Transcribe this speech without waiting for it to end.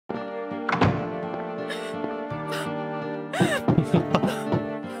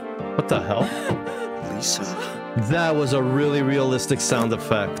What the hell? Lisa. That was a really realistic sound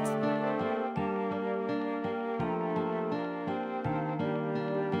effect.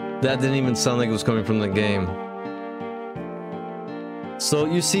 That didn't even sound like it was coming from the game. So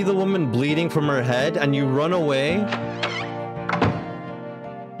you see the woman bleeding from her head and you run away.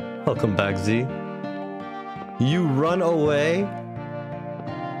 Welcome back, Z. You run away.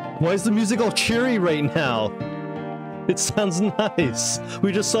 Why is the music all cheery right now? It sounds nice.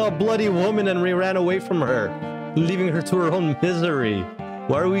 We just saw a bloody woman and we ran away from her, leaving her to her own misery.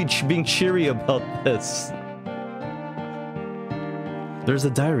 Why are we being cheery about this? There's a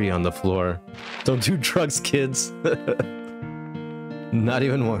diary on the floor. Don't do drugs, kids. Not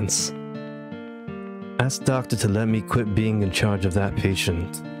even once. Ask doctor to let me quit being in charge of that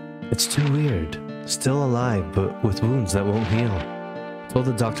patient. It's too weird. Still alive, but with wounds that won't heal. Told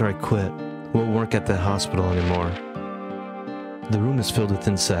the doctor I quit. Won't work at the hospital anymore. The room is filled with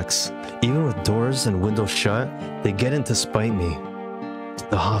insects. Even with doors and windows shut, they get in to spite me.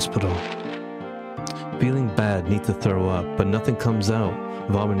 The hospital. Feeling bad, need to throw up, but nothing comes out.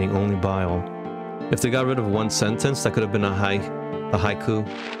 Vomiting only bile. If they got rid of one sentence, that could have been a haiku,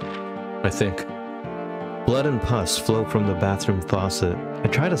 I think. Blood and pus flow from the bathroom faucet. I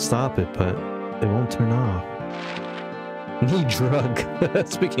try to stop it, but it won't turn off. Need drug.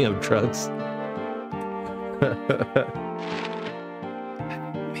 Speaking of drugs.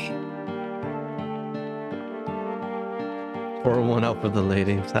 Pour one out for the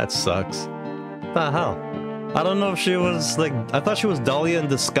lady. That sucks. What the hell? I don't know if she was like... I thought she was Dahlia in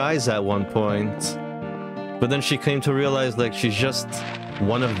disguise at one point. But then she came to realize like she's just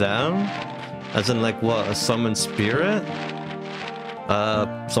one of them. As in like what? A summoned spirit?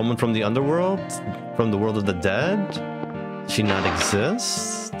 Someone from the underworld? From the world of the dead? Does she not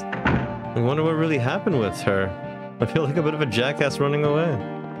exist? I wonder what really happened with her. I feel like a bit of a jackass running away.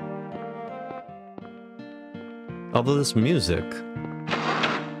 Although this music...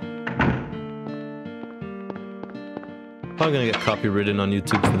 Probably gonna get copywritten on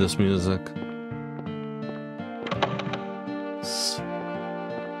YouTube for this music.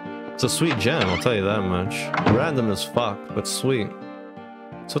 It's a sweet jam, I'll tell you that much. Random as fuck, but sweet.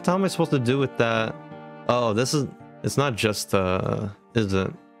 So what the hell am I supposed to do with that? Oh, this is... It's not just, is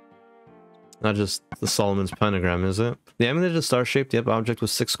it? Not just the Solomon's pentagram, is it? The amulet is a star-shaped object with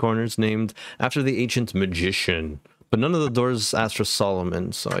 6 corners named after the ancient magician. But none of the doors ask for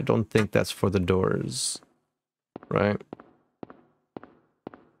Solomon, so I don't think that's for the doors. Right? I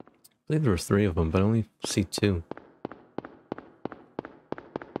believe there were 3 of them, but I only see 2.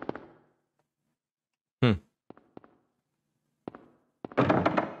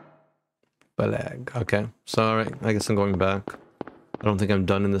 Balag. Okay. So, alright. I guess I'm going back. I don't think I'm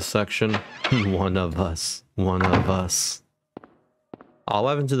done in this section. One of us. One of us. Oh, what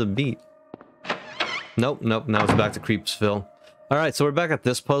happened to the beat? Nope, nope. Now it's back to Creepsville. Alright, so we're back at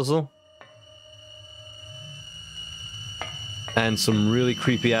this puzzle. And some really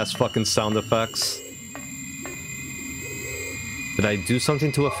creepy-ass fucking sound effects. Did I do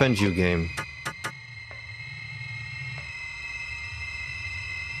something to offend you, game?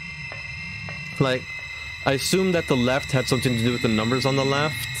 Like, I assume that the left had something to do with the numbers on the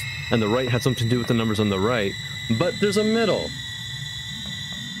left, and the right had something to do with the numbers on the right, but there's a middle.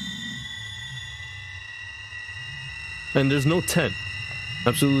 And there's no 10.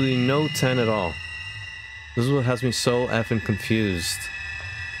 Absolutely no 10 at all. This is what has me so effing confused.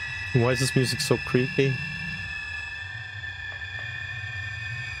 Why is this music so creepy?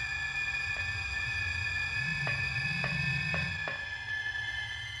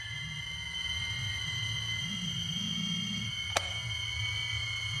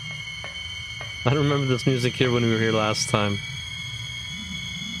 I don't remember this music here when we were here last time.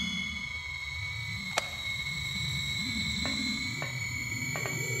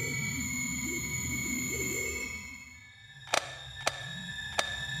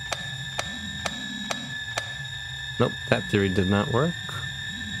 Nope, that theory did not work.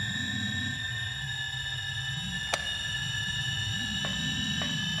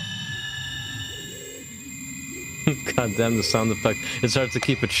 God damn the sound effect. It's hard to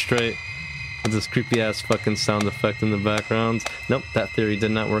keep it straight. With this creepy ass fucking sound effect in the background. Nope, that theory did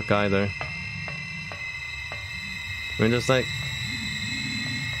not work either. I mean, just like...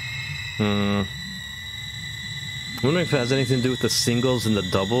 I'm wondering if it has anything to do with the singles and the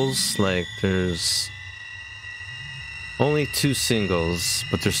doubles. Like, there's... only 2 singles,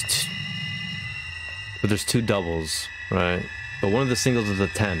 but there's 2 doubles, right? But one of the singles is a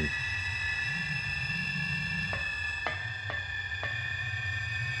 10.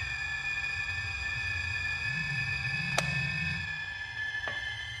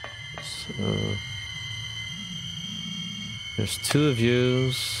 There's 2 of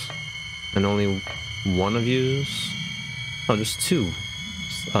yous and only 1 of yous. Oh, there's 2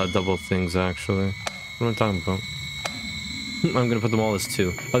 double things actually. What am I talking about? I'm gonna put them all as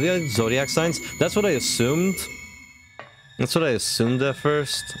 2. Are they zodiac signs? That's what I assumed. That's what I assumed at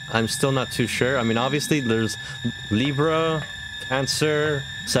first. I'm still not too sure. I mean, obviously there's Libra, Cancer,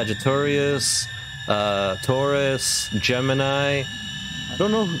 Sagittarius, Taurus, Gemini. I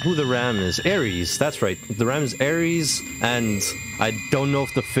don't know who the ram is. Aries, that's right. The ram is Aries, and I don't know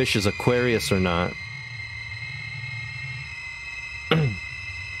if the fish is Aquarius or not.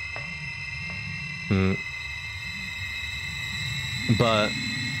 But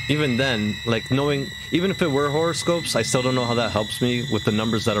even then, like knowing, even if it were horoscopes, I still don't know how that helps me with the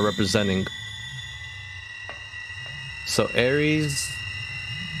numbers that are representing. So Aries,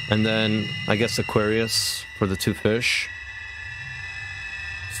 and then I guess Aquarius for the 2 fish.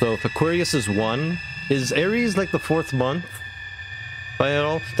 So if Aquarius is 1, is Aries like the 4th month by at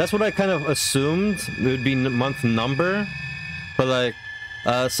all? That's what I kind of assumed. It would be month number, but like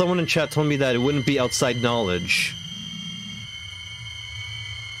someone in chat told me that it wouldn't be outside knowledge.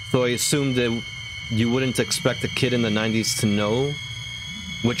 So I assumed that you wouldn't expect a kid in the 90s to know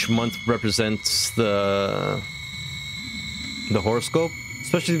which month represents the horoscope,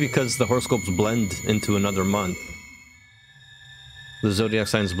 especially because the horoscopes blend into another month. The zodiac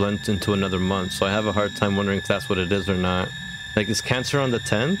signs blend into another month, so I have a hard time wondering if that's what it is or not. Like, is Cancer on the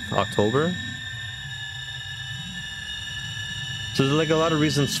 10th, October? So there's like a lot of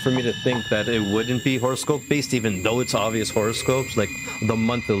reasons for me to think that it wouldn't be horoscope based, even though it's obvious horoscopes, like the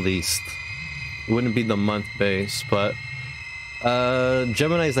month at least. It wouldn't be the month based, but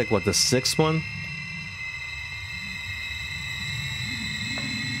Gemini is like what, the 6th one?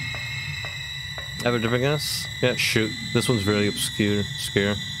 I have a different guess? Yeah, shoot. This one's really obscure.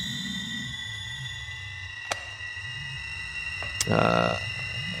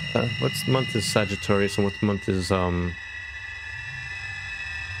 What month is Sagittarius and what month is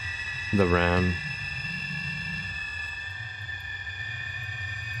the ram?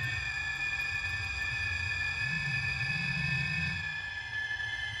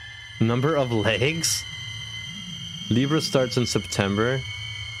 Number of legs? Libra starts in September.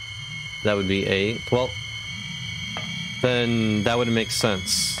 That would be 8. Well, then that would make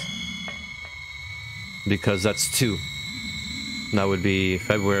sense. Because that's 2. That would be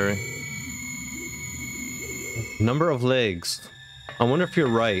February. Number of legs. I wonder if you're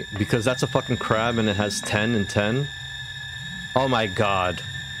right, because that's a fucking crab and it has 10 and 10. Oh my god.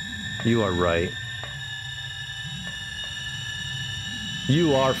 You are right.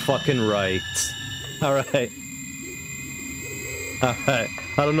 You are fucking right. Alright. Alright.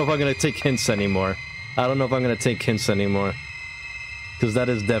 I don't know if I'm gonna take hints anymore. Because that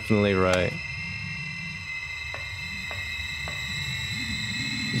is definitely right.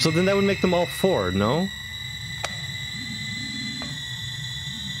 So then that would make them all 4, no?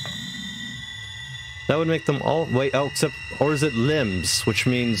 That would make them all... Wait, oh, except... Or is it limbs? Which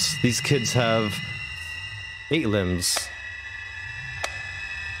means these kids have 8 limbs.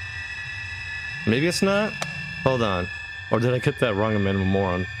 Maybe it's not? Hold on. Or did I get that wrong? I'm a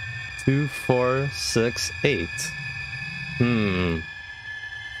moron. 2, 4, 6, 8.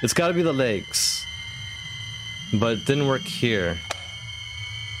 It's gotta be the legs. But it didn't work here.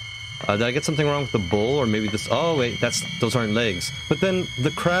 Did I get something wrong with the bull? Or maybe this... Oh, wait. Those aren't legs. But then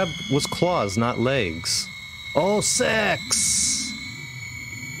the crab was claws, not legs. Oh, 6!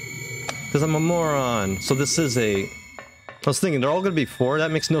 Because I'm a moron. So this is a... I was thinking, they're all gonna be 4?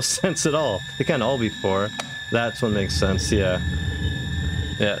 That makes no sense at all. They can't all be 4. That's what makes sense, yeah.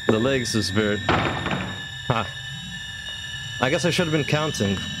 Yeah, the legs is very... Huh. I guess I should have been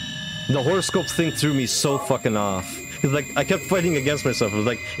counting. The horoscope thing threw me so fucking off. Cause like, I kept fighting against myself. I was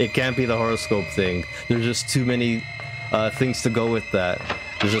like, it can't be the horoscope thing. There's just too many things to go with that.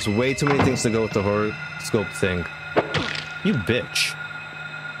 There's just way too many things to go with the horoscope thing. You bitch.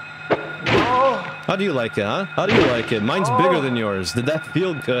 How do you like it, huh? How do you like it? Mine's bigger than yours. Did that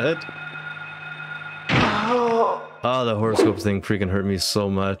feel good? Oh, the horoscope thing freaking hurt me so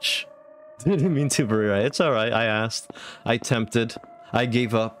much. Didn't mean to, but right. It's alright. I asked. I tempted. I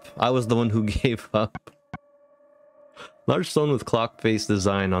gave up. I was the one who gave up. Large stone with clock-face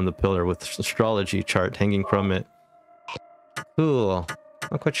design on the pillar with astrology chart hanging from it. Cool.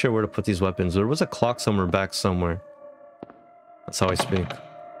 Not quite sure where to put these weapons. There was a clock somewhere back somewhere. That's how I speak.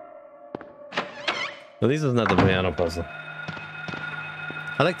 At least it's not the piano puzzle.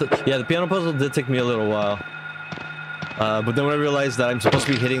 I like the... Yeah, the piano puzzle did take me a little while. But then when I realized that I'm supposed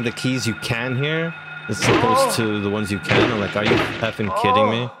to be hitting the keys you can hear, as opposed to the ones you can, I'm like, are you effing kidding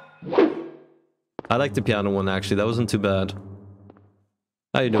me? I like the piano one, actually. That wasn't too bad.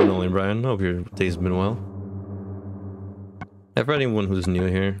 How you doing, Ollie Brian? Hope your day's been well. And for anyone who's new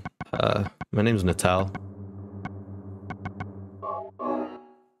here, my name's Natal.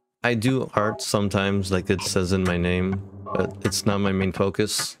 I do art sometimes, like it says in my name, but it's not my main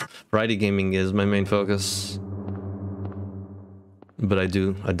focus. Variety gaming is my main focus. But I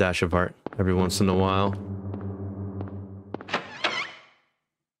do a dash of art every once in a while.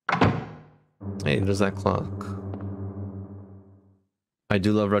 Hey, there's that clock. I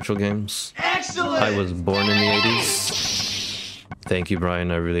do love retro games. Excellent! I was born in the 80s. Thank you, Brian.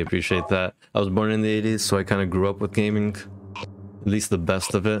 I really appreciate that. I was born in the 80s, so I kind of grew up with gaming. At least the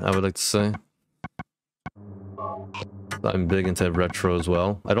best of it, I would like to say. I'm big into retro as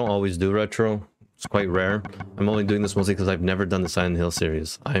well. I don't always do retro. It's quite rare. I'm only doing this mostly because I've never done the Silent Hill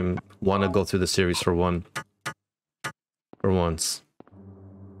series. I want to go through the series for once. Alright.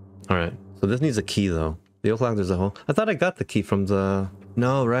 So this needs a key, though. The old clock, there's a hole. I thought I got the key from the...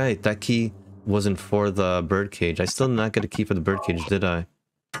 No, right. That key wasn't for the birdcage. I still did not get a key for the birdcage, did I?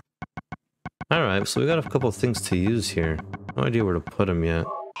 Alright, so we got a couple of things to use here. No idea where to put them yet.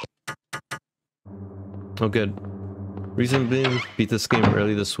 Oh, good. Reason being, beat this game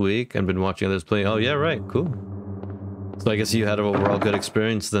early this week and been watching others play. Oh, yeah, right. Cool. So I guess you had an overall good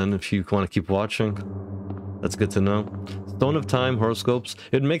experience then if you want to keep watching. That's good to know. Stone of Time, horoscopes.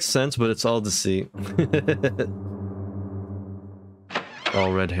 It makes sense, but it's all deceit.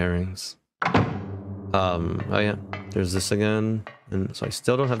 All red herrings. Oh yeah, there's this again. And so I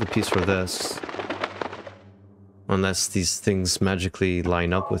still don't have the piece for this. Unless these things magically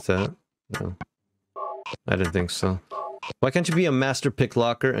line up with it. No. I didn't think so. Why can't you be a master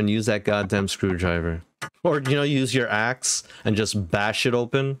picklocker and use that goddamn screwdriver? Or, you know, use your axe and just bash it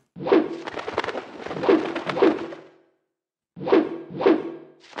open?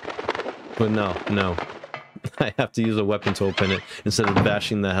 But no, no. I have to use a weapon to open it instead of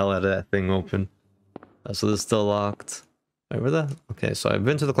bashing the hell out of that thing open. So this is still locked. Wait, where the... Okay, so I've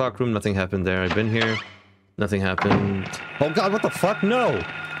been to the clock room, nothing happened there. I've been here, nothing happened. Oh god, what the fuck? No!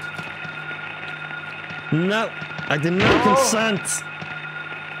 No! I did not consent!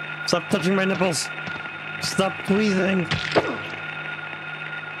 Stop touching my nipples! Stop breathing!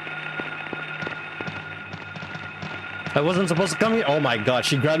 I wasn't supposed to come here. Oh my god,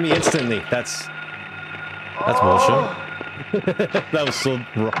 she grabbed me instantly. That's bullshit. That was so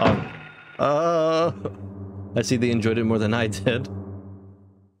wrong. I see they enjoyed it more than I did.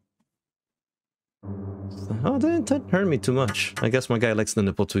 Oh, that didn't hurt me too much. I guess my guy likes the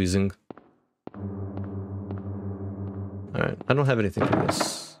nipple tweezing. Alright, I don't have anything for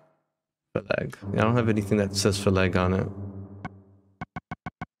this. Filag. I don't have anything that says filag on it.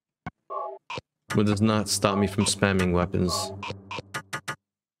 But does not stop me from spamming weapons.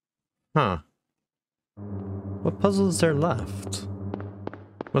 Huh. What puzzle is there left?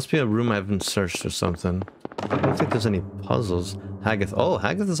 Must be a room I haven't searched or something. I don't think there's any puzzles. Haggith. Oh,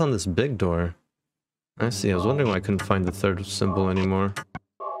 Haggith is on this big door. I see. I was wondering why I couldn't find the third symbol anymore.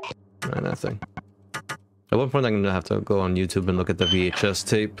 Nothing. At one point I'm going to have to go on YouTube and look at the VHS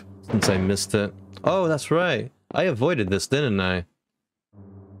tape since I missed it. Oh, that's right. I avoided this, didn't I?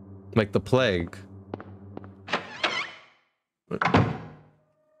 Like the plague.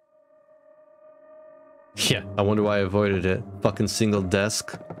 Yeah, I wonder why I avoided it. Fucking single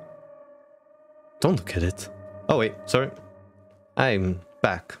desk. Don't look at it. Oh wait, sorry. I'm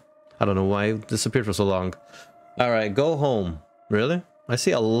back. I don't know why I disappeared for so long. Alright, go home. Really? I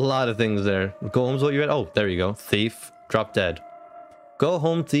see a lot of things there. Go home's what you read? Oh, there you go. Thief, drop dead. Go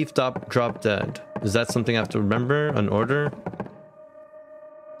home, thief, drop dead. Is that something I have to remember? An order?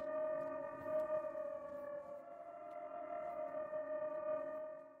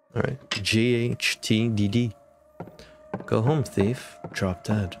 Alright, GHTDD. Go home, thief. Drop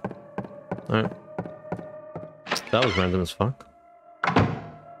dead. Alright. That was random as fuck.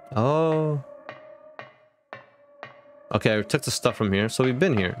 Oh. Okay, I took the stuff from here. So we've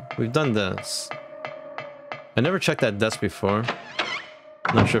been here. We've done this. I never checked that desk before.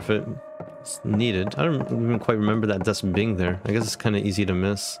 Not sure if it's needed. I don't even quite remember that desk being there. I guess it's kind of easy to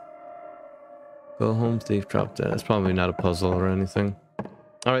miss. Go home, thief, drop dead. It's probably not a puzzle or anything.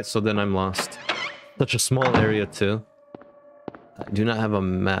 Alright, so then I'm lost. Such a small area too. I do not have a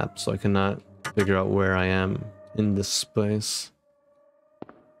map, so I cannot figure out where I am in this space.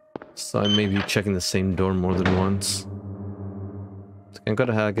 So I may be checking the same door more than once. I can't go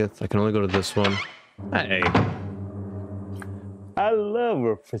to Haggith. I can only go to this one. Hey! I love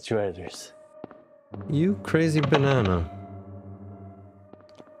refrigerators. You crazy banana.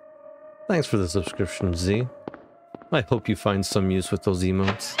 Thanks for the subscription, Z. I hope you find some use with those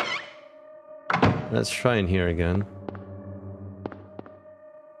emotes. Let's try in here again.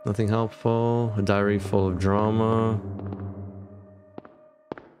 Nothing helpful. A diary full of drama.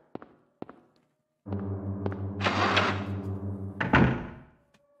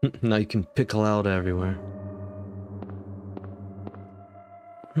 Now you can pickle out everywhere.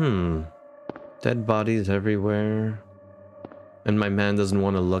 Dead bodies everywhere. And my man doesn't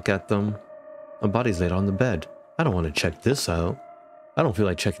want to look at them. A body's laid on the bed. I don't want to check this out. I don't feel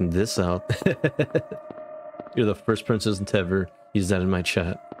like checking this out. You're the first person to ever use that in my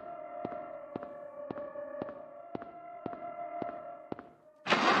chat.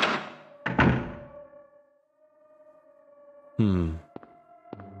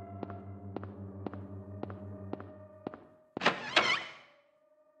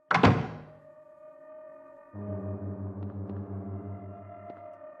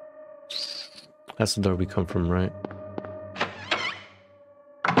 That's the door we come from, right?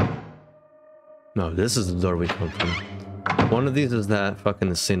 No, this is the door we come from. One of these is that fucking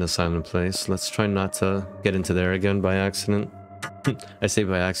insane asylum place. Let's try not to get into there again by accident. I say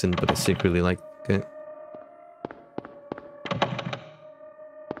by accident, but I secretly like it.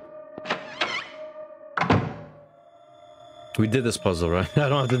 We did this puzzle, right? I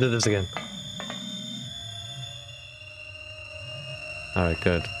don't have to do this again. Alright,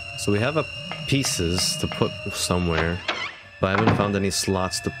 good. So we have pieces to put somewhere, but I haven't found any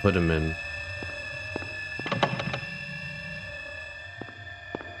slots to put them in.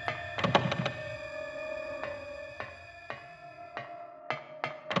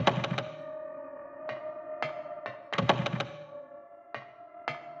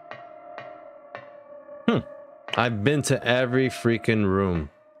 I've been to every freaking room.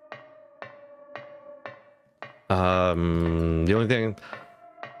 The only thing...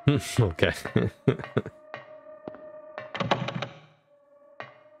 okay.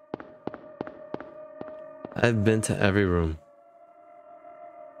 I've been to every room.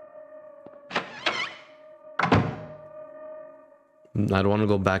 I don't want to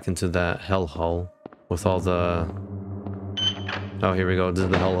go back into that hellhole with all the... Oh, here we go. There's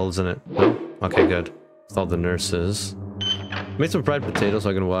the hellholes in it. No? Okay, good. With all the nurses. Made some fried potatoes so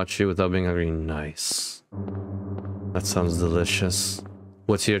I can watch you without being hungry. Nice. That sounds delicious.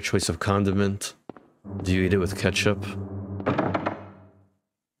 What's your choice of condiment? Do you eat it with ketchup?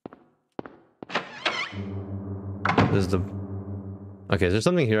 There's the... Okay, is there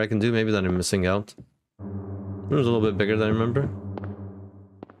something here I can do maybe that I'm missing out? It was a little bit bigger than I remember.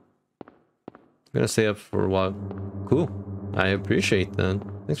 I'm gonna stay up for a while. Cool. I appreciate that.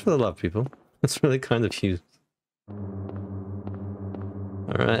 Thanks for the love, people. That's really kind of you.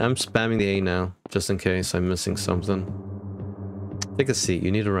 Alright, I'm spamming the A now, just in case I'm missing something. Take a seat,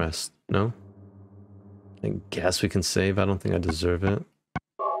 you need a rest. No? I guess we can save, I don't think I deserve it.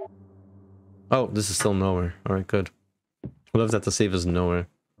 Oh, this is still nowhere. Alright, good. I love that the save is nowhere.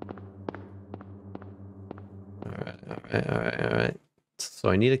 Alright. So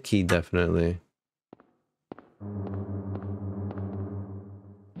I need a key, definitely.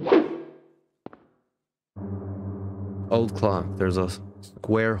 Old clock. There's a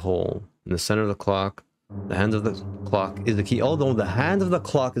square hole in the center of the clock. The hand of the clock is the key. Oh no, the hand of the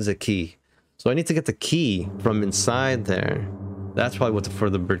clock is a key. So I need to get the key from inside there. That's probably what for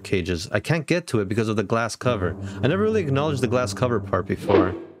the bird cage is. I can't get to it because of the glass cover. I never really acknowledged the glass cover part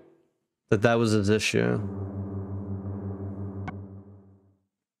before. That was his issue.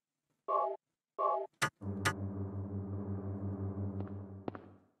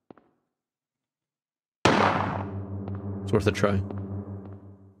 It's worth a try.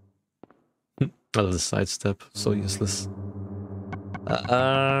 I love the sidestep. So useless.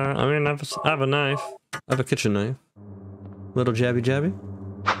 I mean, I have a knife. I have a kitchen knife. Little jabby jabby.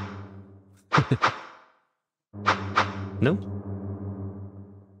 No.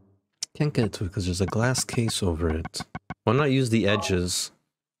 Can't get to it because there's a glass case over it. Why not use the edges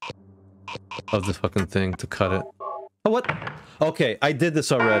of the fucking thing to cut it? Oh, what? Okay, I did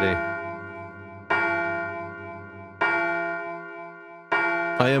this already.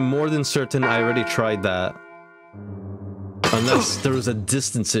 I am more than certain I already tried that. Unless there was a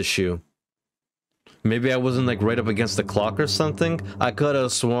distance issue. Maybe I wasn't like right up against the clock or something. I could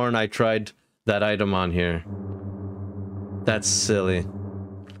have sworn I tried that item on here. That's silly.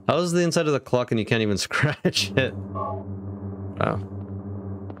 How is the inside of the clock and you can't even scratch it? Wow.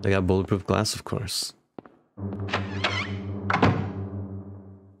 They got bulletproof glass, of course. Of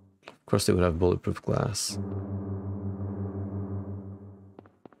course they would have bulletproof glass.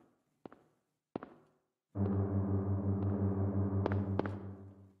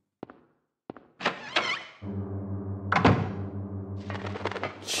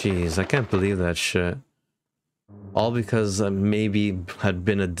 Jeez, I can't believe that shit. All because I maybe had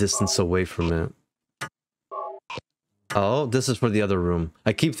been a distance away from it. Oh, this is for the other room.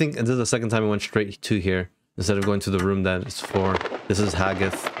 I keep thinking, this is the second time I went straight to here, instead of going to the room that it's for. This is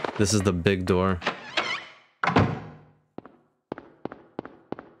Haggith. This is the big door.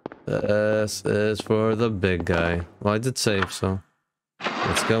 This is for the big guy. Well, I did save, so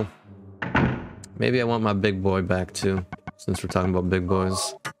let's go. Maybe I want my big boy back too, since we're talking about big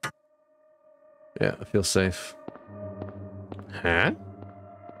boys. Yeah, I feel safe. Huh?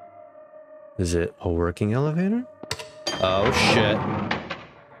 Is it a working elevator? Oh shit.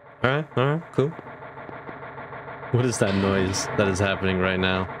 Alright, cool. What is that noise that is happening right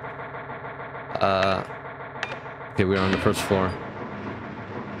now? Okay, we're on the first floor.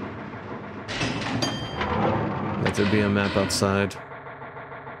 Let there be a map outside.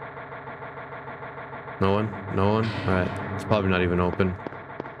 No one? No one? Alright, it's probably not even open.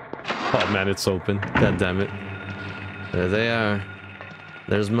 Oh man, it's open. God damn it. There they are.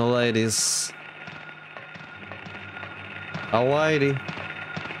 There's my ladies. A lady.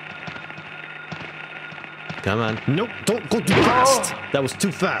 Come on. Nope, don't go too fast. That was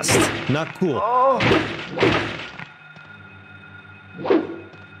too fast. Not cool.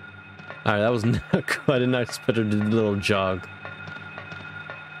 Alright, that was not cool. I did not expect her to do a little jog.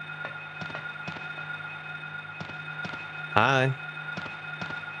 Hi.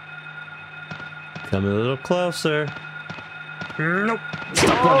 Come a little closer. Nope.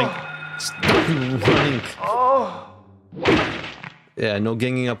 Stop running. Stop running. Yeah, no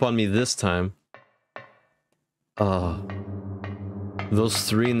ganging up on me this time. Those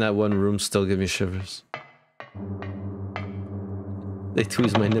three in that one room still give me shivers. They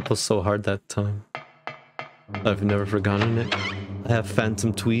tweezed my nipples so hard that time. I've never forgotten it. I have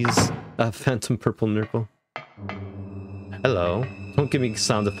phantom tweeze. I have phantom purple nipple. Hello. Don't give me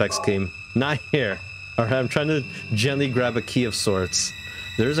sound effects game. Not here. Alright, I'm trying to gently grab a key of sorts.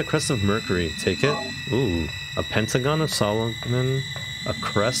 There's a crest of Mercury. Take it. Ooh. A pentagon of Solomon. A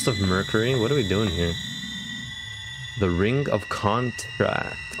crest of Mercury. What are we doing here? The ring of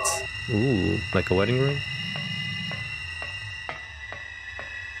contract. Ooh. Like a wedding ring?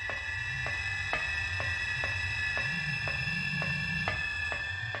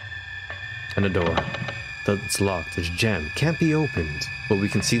 And a door. It's locked. It's jammed. Can't be opened. But we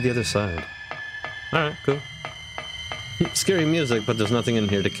can see the other side. Alright, cool. Scary music, but there's nothing in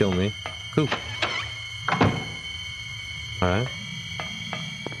here to kill me. Cool. Alright.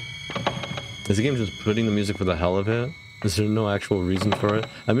 Is the game just putting the music for the hell of it? Is there no actual reason for it?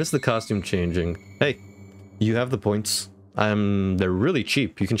 I miss the costume changing. Hey, you have the points. They're really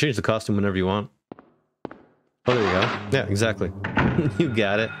cheap. You can change the costume whenever you want. Oh, there you go. Yeah, exactly. You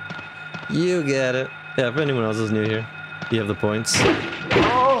got it. You get it. Yeah, if anyone else is new here, you have the points.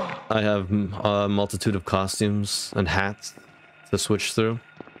 I have a multitude of costumes and hats to switch through.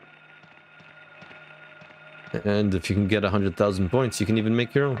 And if you can get 100,000 points, you can even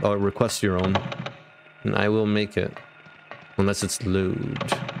make your own, or request your own. And I will make it. Unless it's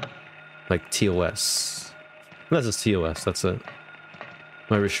load. Like TOS. Unless it's TOS, that's it.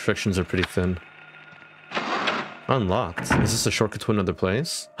 My restrictions are pretty thin. Unlocked. Is this a shortcut to another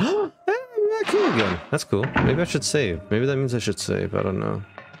place? Hey, I'm back here again. That's cool. Maybe I should save. Maybe that means I should save. I don't know.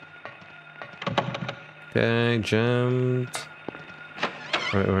 Okay, gemmed.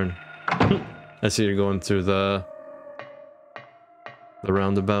 Alright, we're in. I see you're going through the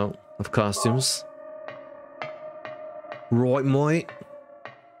roundabout of costumes. Right, mate.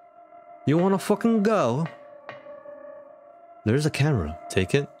 You wanna fucking go? There's a camera.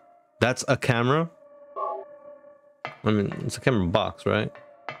 Take it. That's a camera? I mean, it's a camera box, right?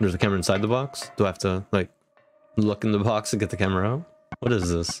 There's a camera inside the box? Do I have to, like, look in the box to get the camera out? What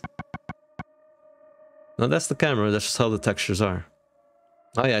is this? No, that's the camera. That's just how the textures are.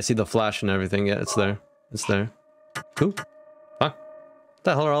 Oh yeah, I see the flash and everything. Yeah, it's there. It's there. Cool. Fuck. What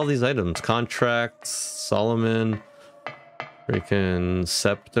the hell are all these items? Contracts, Solomon, freaking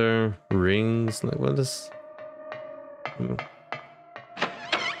scepter, rings. Like, what is...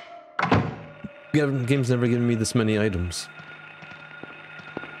 Game's never given me this many items.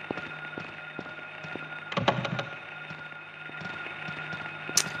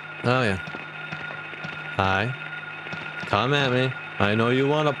 Oh yeah. Hi. Come at me. I know you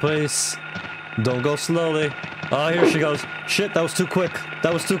want a place. Don't go slowly. Oh, here she goes. Shit, that was too quick.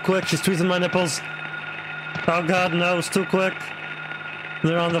 That was too quick. She's tweezing my nipples. Oh god, no, that was too quick.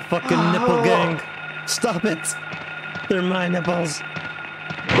 They're on the fucking nipple gang. Stop it. They're my nipples.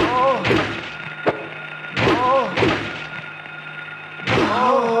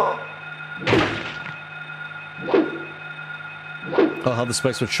 Oh, how the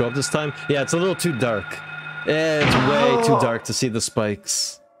spikes would show up this time? Yeah, it's a little too dark. It's way too dark to see the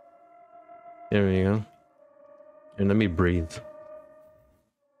spikes. There we go. Here, let me breathe.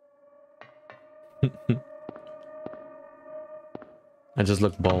 I just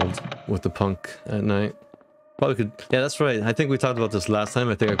look bald with the punk at night. Probably could... Yeah, that's right. I think we talked about this last time.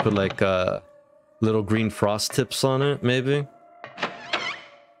 I think I put like little green frost tips on it, maybe.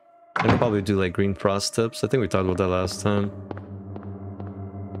 I could probably do like green frost tips. I think we talked about that last time.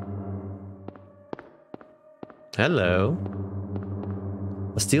 Hello.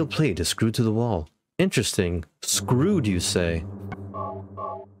 A steel plate is screwed to the wall. Interesting. Screwed, you say?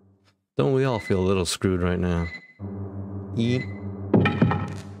 Don't we all feel a little screwed right now? Eat.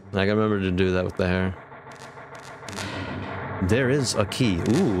 I gotta remember to do that with the hair. There is a key.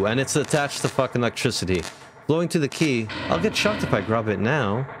 Ooh, and it's attached to fucking electricity. Flowing to the key. I'll get shocked if I grab it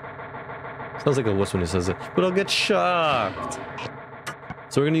now. Sounds like a wuss when he says it. But I'll get shocked.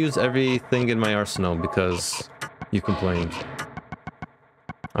 So we're gonna use everything in my arsenal because you complained.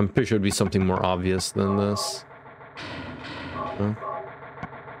 I'm pretty sure it'd be something more obvious than this. Huh?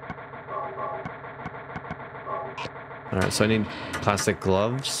 Alright, so I need plastic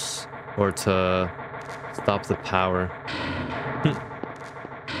gloves or to stop the power.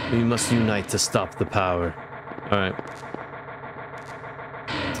 We must unite to stop the power. Alright.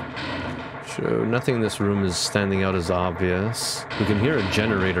 So nothing in this room is standing out as obvious. We can hear a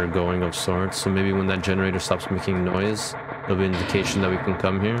generator going of sorts, so maybe when that generator stops making noise, it'll be an indication that we can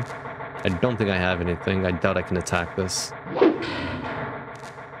come here. I don't think I have anything. I doubt I can attack this.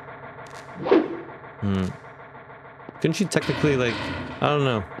 Couldn't you technically, like, I don't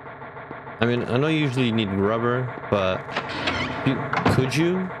know. I mean, I know you usually need rubber, but could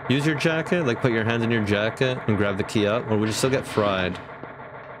you use your jacket? Like, put your hand in your jacket and grab the key up? Or would you still get fried?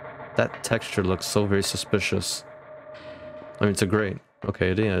 That texture looks so very suspicious. I mean, it's a grate. Okay,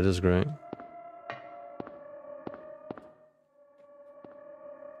 yeah, it is great.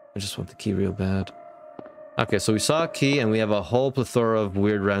 I just want the key real bad. Okay, so we saw a key and we have a whole plethora of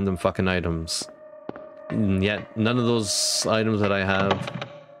weird random fucking items. And yet, none of those items that I have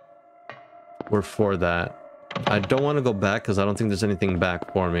were for that. I don't want to go back because I don't think there's anything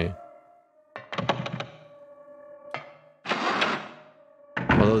back for me.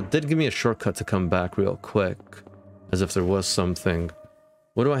 Although it did give me a shortcut to come back real quick. As if there was something.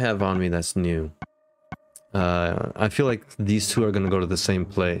 What do I have on me that's new? I feel like these two are going to go to the same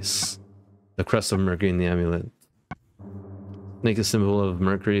place. The crest of Mercury and the amulet. Make a symbol of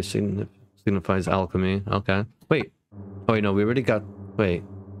Mercury signifies alchemy. Okay. Wait. Oh, wait, no, we already got... Wait.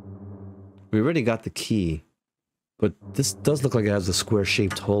 We already got the key. But this does look like it has a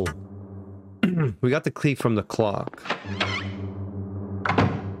square-shaped hole. We got the key from the clock.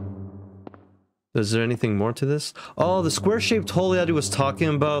 Is there anything more to this? Oh, the square-shaped hole that he was talking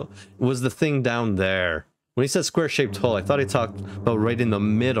about was the thing down there. When he said square-shaped hole, I thought he talked about right in the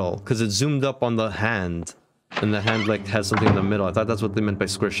middle, because it zoomed up on the hand. And the hand, like, has something in the middle. I thought that's what they meant by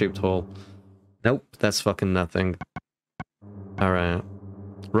square-shaped hole. Nope, that's fucking nothing. Alright.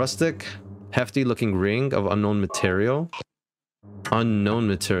 Rustic, hefty-looking ring of unknown material. Unknown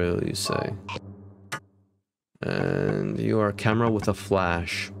material, you say. And you are a camera with a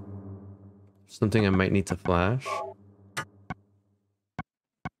flash. Something I might need to flash.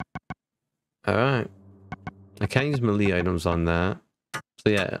 Alright. I can't use melee items on that. So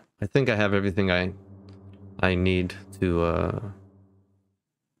yeah, I think I have everything I need to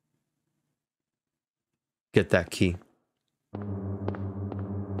get that key.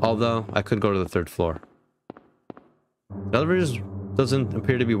 Although, I could go to the 3rd floor. The elevator doesn't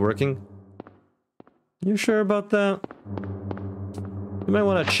appear to be working. You sure about that? You might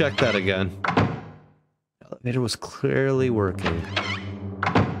want to check that again. The elevator was clearly working.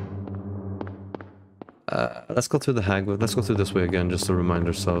 Let's go through the hagwood. Let's go through this way again, just to remind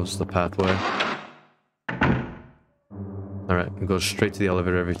ourselves the pathway. Alright, we go straight to the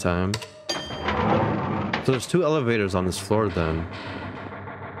elevator every time. So there's 2 elevators on this floor then.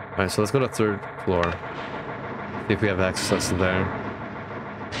 Alright, so let's go to 3rd floor. See if we have access there.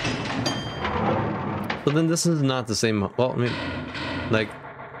 But then this is not the same... Well, I mean... Like,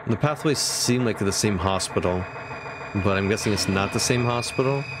 the pathways seem like the same hospital. But I'm guessing it's not the same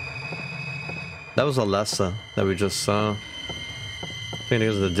hospital. That was Alessa that we just saw. I think it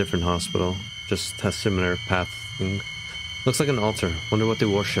was a different hospital. Just has similar path thing. Looks like an altar. Wonder what they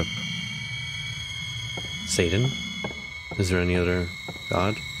worship. Satan? Is there any other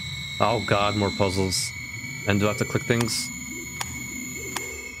god? Oh god, more puzzles. And do I have to click things?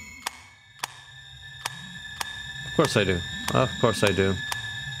 Of course I do. Of course I do.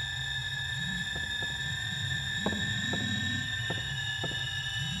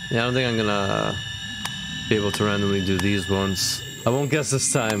 Yeah, I don't think I'm gonna be able to randomly do these ones. I won't guess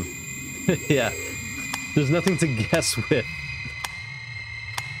this time. Yeah, there's nothing to guess with.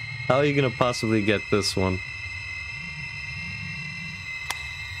 How are you gonna possibly get this one?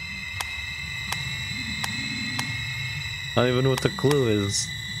 I don't even know what the clue is.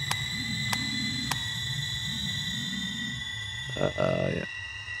 Yeah.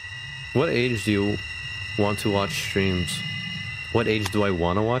 What age do you want to watch streams? What age do I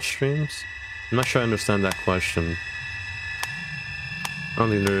want to watch streams? I'm not sure I understand that question. I don't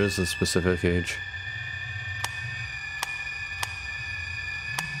think there is a specific age.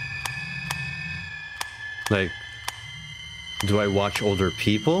 Like, do I watch older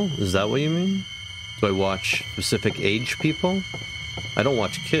people? Is that what you mean? Do I watch specific age people? I don't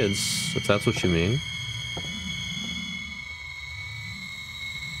watch kids, if that's what you mean.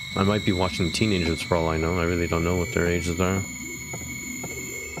 I might be watching teenagers for all I know. I really don't know what their ages are.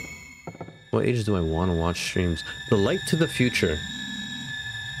 What age do I want to watch streams? The Light to the Future.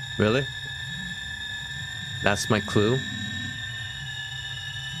 Really? That's my clue?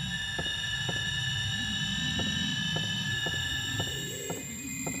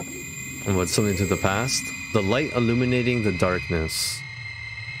 And what's something to the past? The light illuminating the darkness.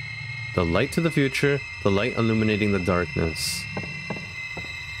 The light to the future, the light illuminating the darkness.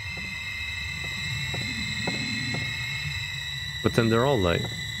 But then they're all light.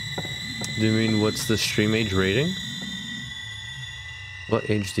 Do you mean what's the stream age rating? What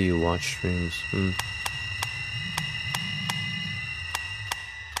age do you watch streams?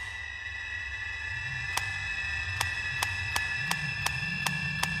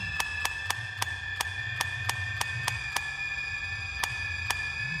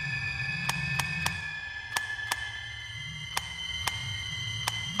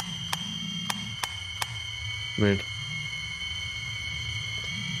 Weird.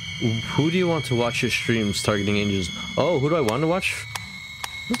 Who do you want to watch your streams targeting ages? Oh, who do I want to watch?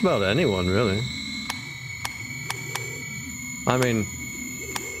 Just about anyone, really. I mean,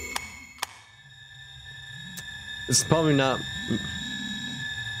 it's probably not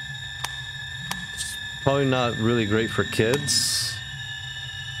really great for kids.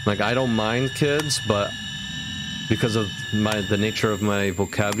 Like, I don't mind kids, but because of the nature of my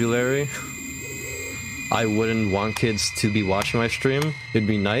vocabulary, I wouldn't want kids to be watching my stream. It'd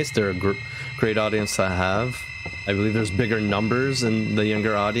be nice. They're a great audience to have. I believe there's bigger numbers in the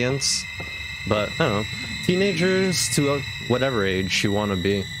younger audience. But, I don't know. Teenagers to whatever age you want to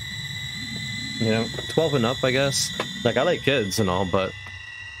be. You know, 12 and up, I guess. Like, I like kids and all, but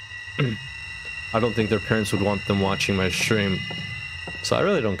I don't think their parents would want them watching my stream. So I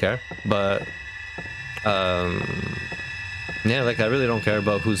really don't care. But, yeah, like, I really don't care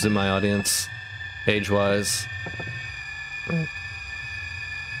about who's in my audience. Age-wise.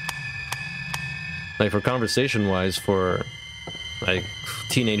 Like, for conversation-wise, for, like,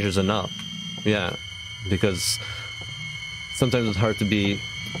 teenagers and up. Yeah. Because sometimes it's hard to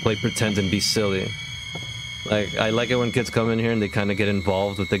play pretend and be silly. Like, I like it when kids come in here and they kind of get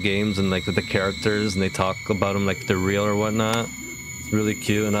involved with the games and, like, with the characters, and they talk about them like they're real or whatnot. It's really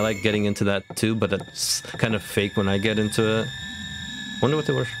cute, and I like getting into that, too, but it's kind of fake when I get into it. Wonder what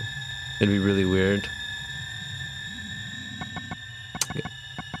they worship. It'd be really weird. Okay.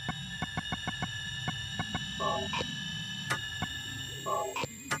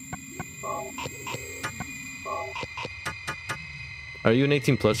 Are you an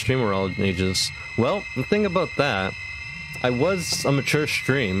 18+ stream or all ages? Well, the thing about that, I was a mature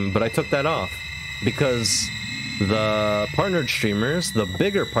stream, but I took that off because the partnered streamers, the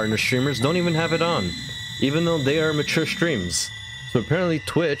bigger partner streamers, don't even have it on, even though they are mature streams. So apparently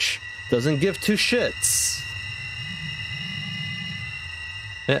Twitch doesn't give two shits.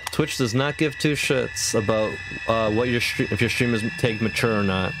 Yeah, Twitch does not give two shits about what if your stream is tagged mature or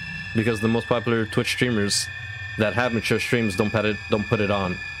not, because the most popular Twitch streamers that have mature streams don't put it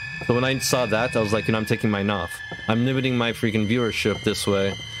on. So when I saw that, I was like, you know, I'm taking mine off. I'm limiting my freaking viewership this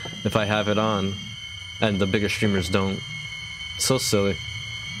way if I have it on, and the bigger streamers don't. So silly.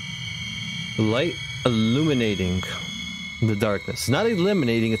 Light illuminating the darkness. Not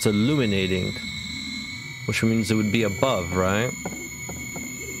eliminating, it's illuminating. Which means it would be above, right?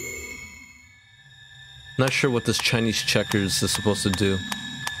 Not sure what this Chinese checkers is supposed to do.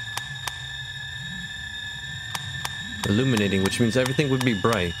 Illuminating, which means everything would be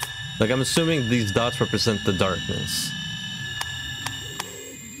bright. Like, I'm assuming these dots represent the darkness.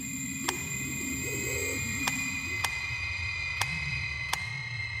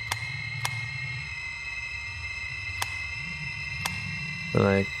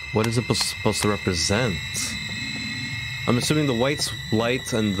 Like, what is it supposed to represent? I'm assuming the white's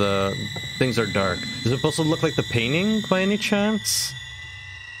light and the things are dark. Is it supposed to look like the painting by any chance?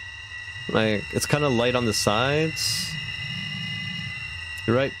 Like, it's kind of light on the sides.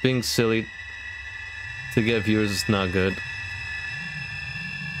 You're right, being silly to get viewers is not good.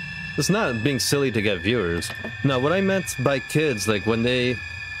 It's not being silly to get viewers. No, what I meant by kids, like when they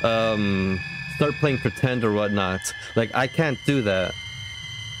start playing pretend or whatnot, like I can't do that.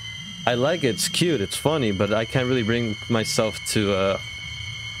 I like it, it's cute, it's funny, but I can't really bring myself to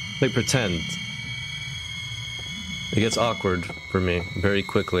play pretend. It gets awkward for me very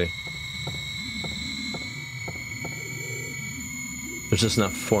quickly. It's just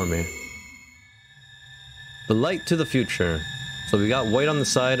not for me. The light to the future. So we got white on the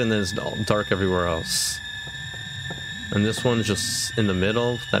side and then it's dark everywhere else. And this one's just in the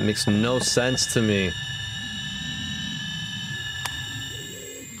middle. That makes no sense to me.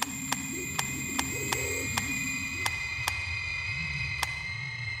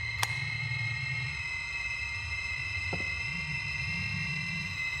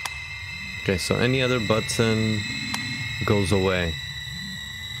 Okay, so any other button goes away.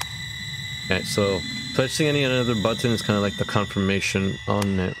 Okay, so touching any other button is kind of like the confirmation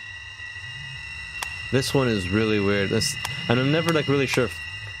on it. This one is really weird. And I'm never like really sure if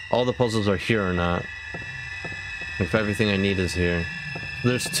all the puzzles are here or not. Like if everything I need is here.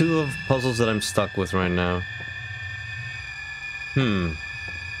 There's 2 of puzzles that I'm stuck with right now.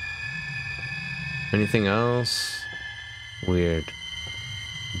 Anything else? Weird.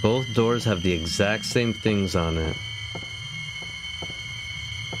 Both doors have the exact same things on it.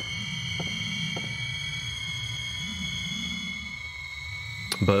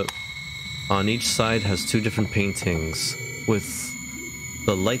 But on each side has 2 different paintings with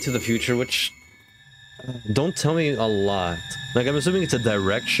the light to the future, which don't tell me a lot. Like I'm assuming it's a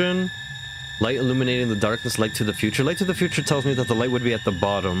direction. Light illuminating the darkness, light to the future. Light to the future tells me that the light would be at the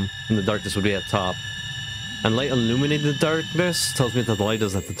bottom and the darkness would be at top. And light illuminating the darkness tells me that the light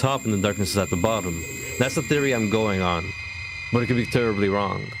is at the top and the darkness is at the bottom. That's the theory I'm going on. But it could be terribly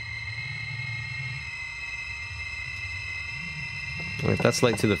wrong. If that's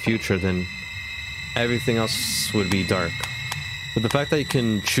light to the future, then everything else would be dark. But the fact that you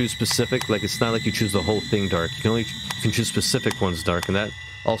can choose specific, like it's not like you choose the whole thing dark. You can choose specific ones dark, and that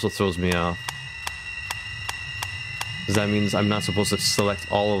also throws me off. Because that means I'm not supposed to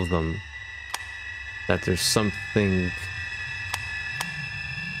select all of them. That there's something...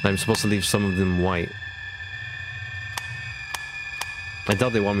 I'm supposed to leave some of them white. I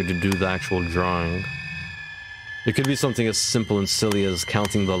doubt they want me to do the actual drawing. It could be something as simple and silly as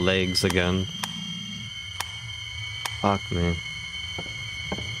counting the legs again. Fuck me.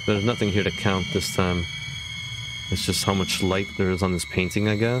 There's nothing here to count this time. It's just how much light there is on this painting,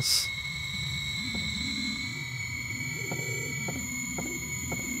 I guess.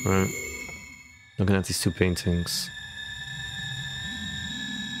 Right. Looking at these 2 paintings.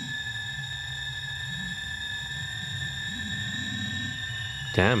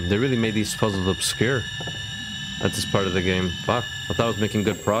 Damn, they really made these puzzles obscure at this part of the game. Fuck, I thought I was making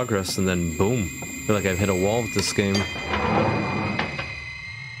good progress and then boom. I feel like I've hit a wall with this game.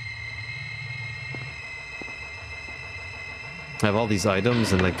 I have all these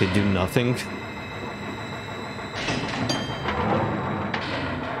items and like they do nothing.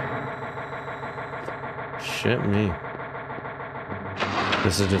 Shit me.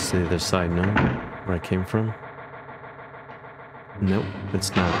 This is just the other side, no? Where I came from? Nope,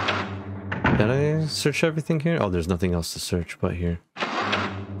 it's not. Did I search everything here? Oh, there's nothing else to search but here.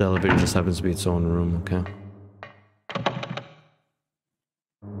 The elevator just happens to be its own room, okay.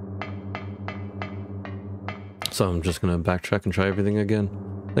 So I'm just gonna backtrack and try everything again.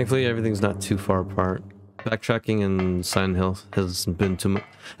 Thankfully, everything's not too far apart. Backtracking in Silent Hill hasn't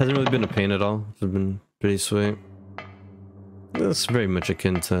really been a pain at all. It's been pretty sweet. It's very much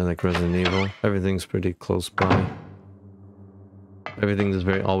akin to like Resident Evil. Everything's pretty close by. Everything is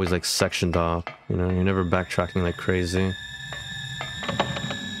always like sectioned off. You know, you're never backtracking like crazy.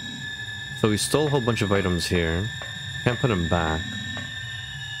 So we stole a whole bunch of items here. Can't put them back.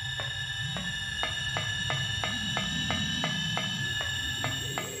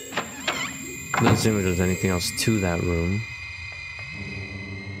 Doesn't seem like there's anything else to that room.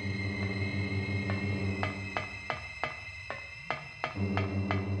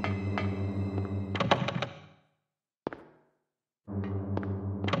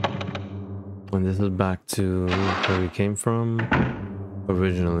 And this is back to where we came from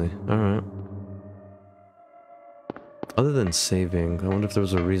originally. Alright. Other than saving, I wonder if there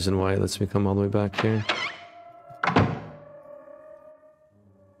was a reason why it lets me come all the way back here.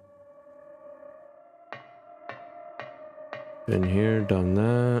 Been here, done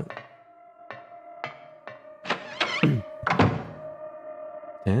that.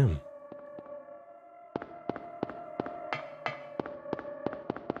 Damn.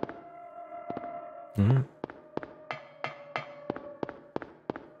 Mm-hmm.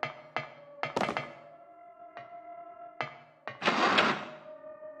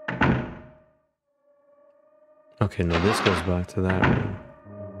 Okay, no, this goes back to that room.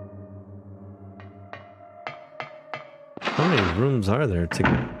 How many rooms are there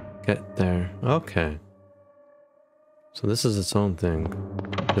to get there? Okay. So this is its own thing.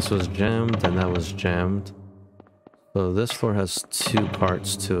 This was jammed and that was jammed. So this floor has two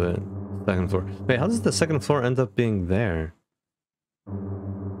parts to it. Second floor. Wait, how does the second floor end up being there? I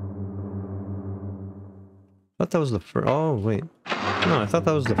thought that was the first. Oh, wait. No, I thought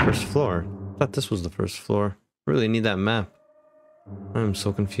that was the first floor. I thought this was the first floor. I really need that map. I'm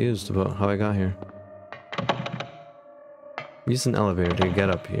so confused about how I got here. Use an elevator to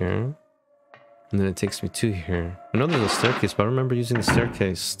get up here. And then it takes me to here. I know there's a staircase, but I remember using the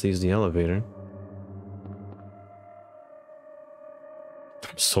staircase to use the elevator.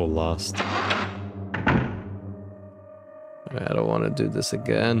 I'm so lost. I don't want to do this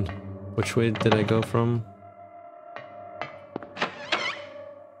again. Which way did I go from?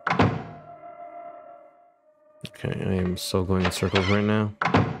 Okay, I am so going in circles right now.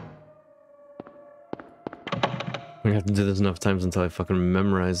 We have to do this enough times until I fucking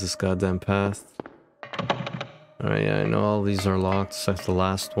memorize this goddamn path. Alright, yeah, I know all these are locked. That's the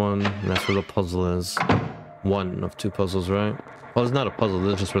last one, and that's where the puzzle is. One of two puzzles, right? Well, it's not a puzzle,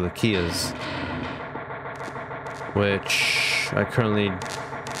 this is just where the key is. Which I currently...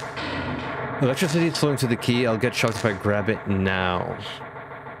 Electricity is flowing to the key. I'll get shocked if I grab it now.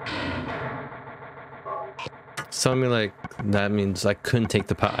 It's telling me like that means I couldn't take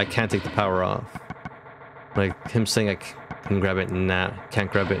the power. I can't take the power off. Like him saying I can grab it now. Can't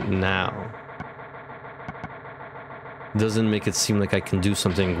grab it now. Doesn't make it seem like I can do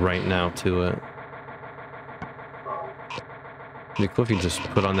something right now to it. It'd be cool if you just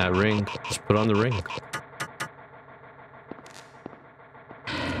put on that ring. Just put on the ring.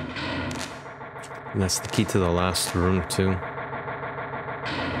 And that's the key to the last room too.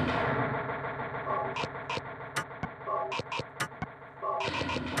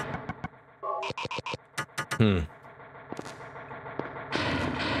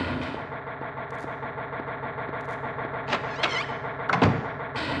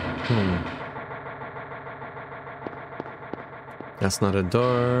 That's not a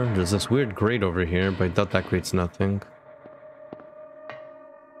door. There's this weird grate over here, but I doubt that grate's nothing.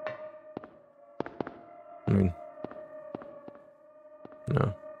 I mean...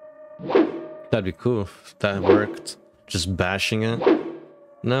 No. That'd be cool if that worked. Just bashing it.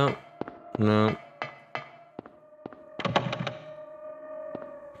 No. No.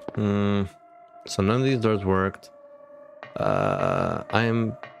 So none of these doors worked. I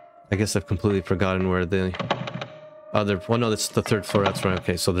guess I've completely forgotten where the other... Well, no, it's the third floor. That's right.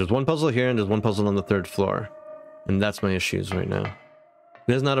 Okay, so there's one puzzle here and there's one puzzle on the third floor. And that's my issues right now.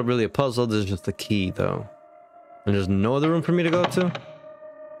 There's not really a puzzle. There's just a key, though. And there's no other room for me to go to?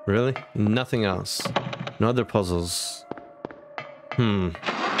 Really? Nothing else. No other puzzles. The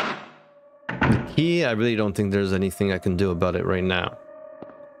key, I really don't think there's anything I can do about it right now.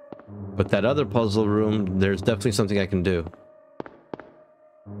 But that other puzzle room, there's definitely something I can do.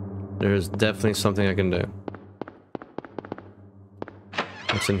 There's definitely something I can do.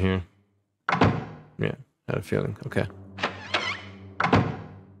 What's in here? Yeah, I had a feeling. Okay.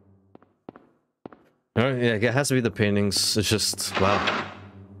 Alright, yeah, it has to be the paintings. It's just, wow.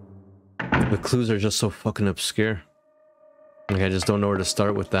 The clues are just so fucking obscure. Like, I just don't know where to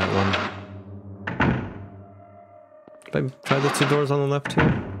start with that one. Did I try the two doors on the left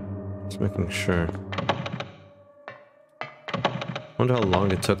here? Just making sure. I wonder how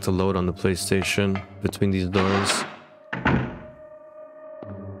long it took to load on the PlayStation between these doors.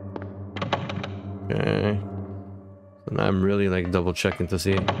 Okay. So now I'm really like double checking to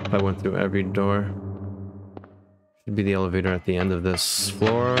see if I went through every door. Should be the elevator at the end of this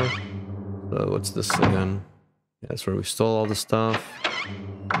floor. So what's this again? Yeah, that's where we stole all the stuff.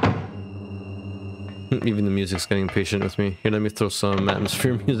 Even the music's getting impatient with me. Here, let me throw some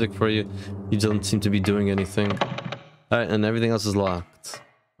atmosphere music for you. You don't seem to be doing anything. Alright, and everything else is locked.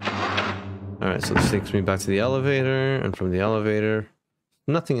 Alright, so this takes me back to the elevator, and from the elevator...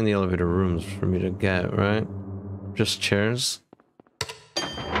 Nothing in the elevator rooms for me to get, right? Just chairs.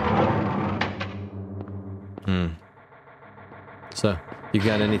 So, you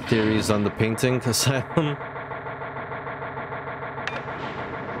got any theories on the painting asylum?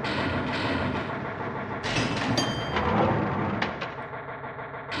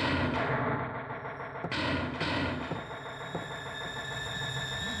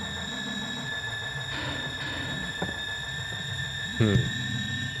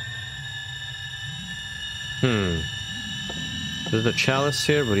 There's a chalice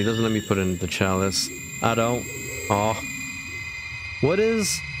here, but he doesn't let me put in the chalice. I don't. Oh. What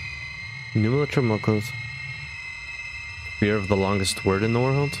is... Numilitramokos? Fear of the longest word in the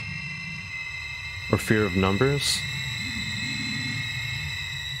world? Or fear of numbers?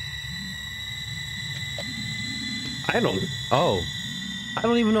 I don't... Oh. I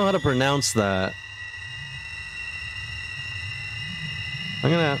don't even know how to pronounce that. I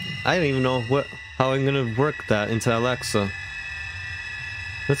don't even know how I'm gonna work that into Alexa.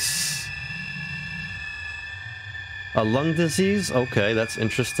 That's... A lung disease? Okay, that's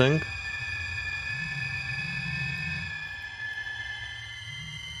interesting.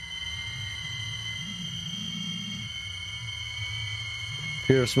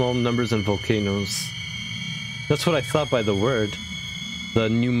 Fear of small numbers and volcanoes. That's what I thought by the word. The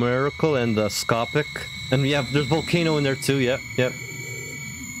numerical and the scopic. And yeah, there's volcano in there too, yep.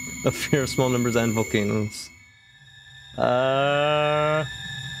 A fear of small numbers and volcanoes.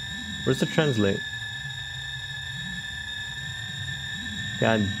 Where's the translate?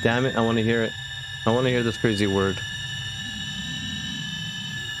 God damn it, I want to hear it. I want to hear this crazy word.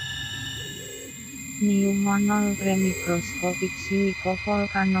 Pneumono microscopic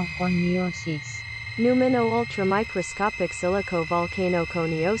silicovolcanoconiosis. Numino-ultramicroscopic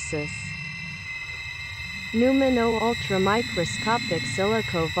silicovolcanoconiosis. Numino-ultramicroscopic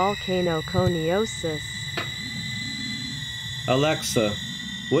silicovolcanoconiosis. Alexa,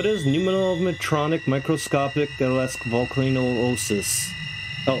 what is numinometronic microscopic volcanosis?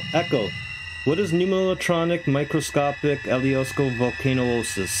 Oh, Echo, what is numinometronic microscopic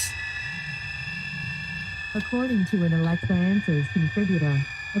volcanosis? According to an Alexa Answers contributor,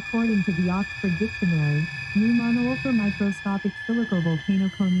 according to the Oxford Dictionary, pneumono-ultramicroscopic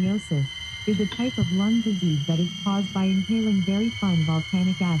silicovolcanoconiosis is a type of lung disease that is caused by inhaling very fine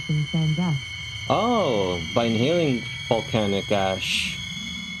volcanic ash and sand dust. Oh, by inhaling volcanic ash.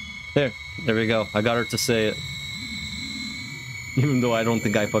 There we go. I got her to say it. Even though I don't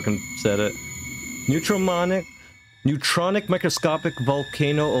think I fucking said it. Neutronic microscopic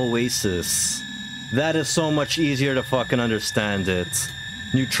volcano oasis. That is so much easier to fucking understand it.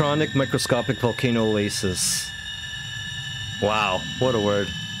 Neutronic microscopic volcano oasis. Wow, what a word.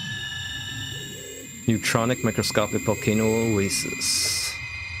 Neutronic microscopic volcano oasis.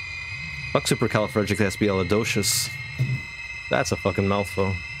 Fuck supercalifragilisticexpialidocious. That's a fucking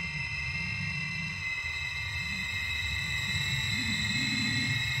mouthful.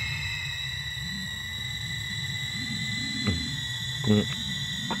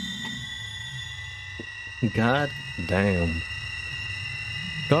 God damn.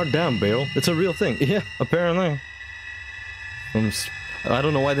 God damn, Beryl. It's a real thing. Yeah, apparently. I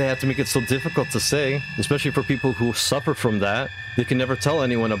don't know why they have to make it so difficult to say, especially for people who suffer from that. They can never tell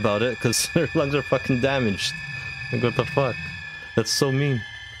anyone about it because their lungs are fucking damaged. Like, what the fuck? That's so mean.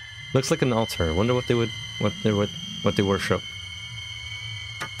 Looks like an altar. Wonder what they would, what they worship.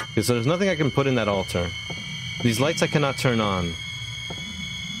 Okay, so there's nothing I can put in that altar. These lights I cannot turn on.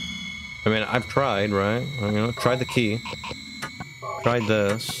 I mean, I've tried, right? You know, tried the key. Tried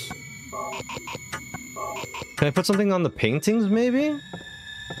this. Can I put something on the paintings, maybe?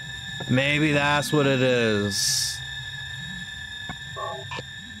 Maybe that's what it is.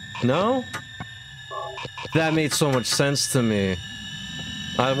 No? That made so much sense to me.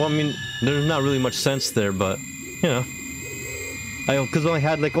 I mean, there's not really much sense there, but, you know. Because I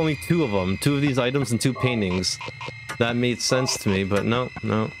had, like, only two of them. Two of these items and two paintings. That made sense to me, but no.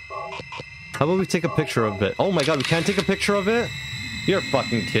 How about we take a picture of it? Oh my god, we can't take a picture of it? You're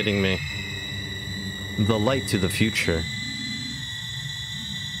fucking kidding me. The light to the future.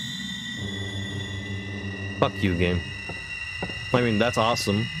 Fuck you, game. I mean, that's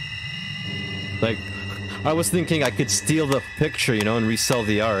awesome. Like, I was thinking I could steal the picture, you know, and resell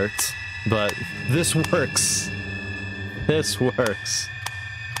the art. But this works. This works.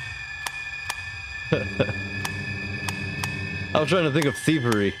 I was trying to think of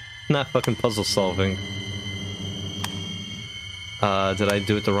thievery, not fucking puzzle solving. Did I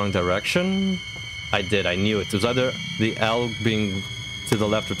do it the wrong direction? I did, I knew it. It was either the L being to the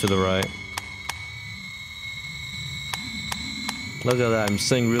left or to the right. Look at that, I'm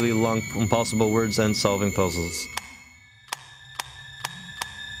saying really long, impossible words and solving puzzles.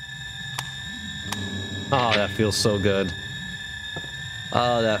 Oh, that feels so good.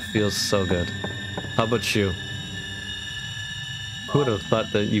 Oh, that feels so good. How about you? Who would have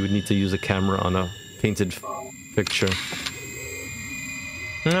thought that you would need to use a camera on a painted picture?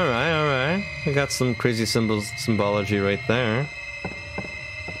 Alright. We got some crazy symbology right there.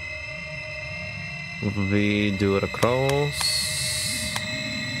 We do it across.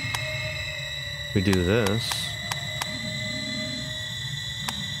 We do this.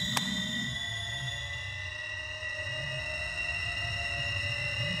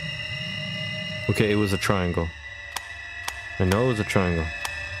 Okay, it was a triangle. I know it was a triangle.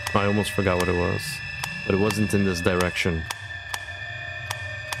 I almost forgot what it was. But it wasn't in this direction.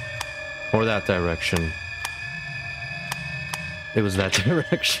 Or that direction. It was that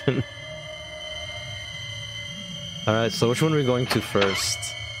direction. Alright, so which one are we going to first?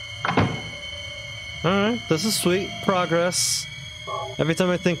 Alright, this is sweet. Progress. Every time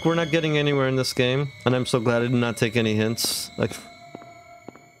I think we're not getting anywhere in this game, and I'm so glad I did not take any hints. Like,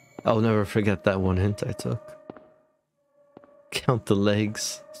 I'll never forget that one hint I took. Count the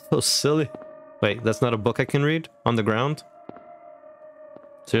legs. So silly. Wait, that's not a book I can read? On the ground?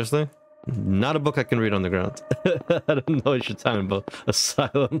 Seriously? Not a book I can read on the ground. I don't know what you're talking about.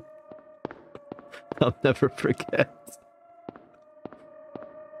 Asylum. I'll never forget.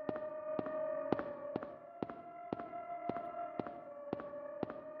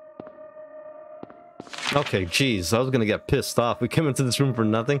 Okay, geez, I was gonna get pissed off. We came into this room for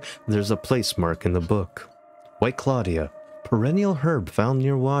nothing. There's a place mark in the book. White Claudia, perennial herb found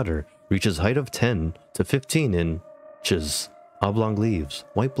near water, reaches height of 10 to 15 inches. Oblong leaves,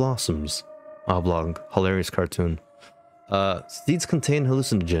 white blossoms. Oblong, hilarious cartoon. Seeds contain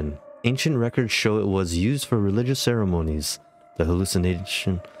hallucinogen. Ancient records show it was used for religious ceremonies. The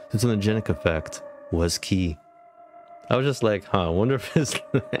hallucinogenic effect was key. I was just like, huh, I wonder if it's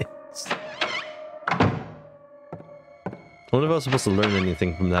nice. I wonder if I was supposed to learn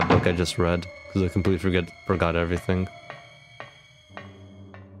anything from that book I just read, because I completely forgot everything.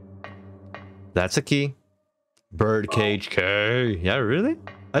 That's a key. Birdcage key. Yeah, really?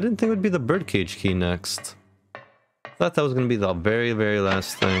 I didn't think it would be the birdcage key next. I thought that was going to be the very, very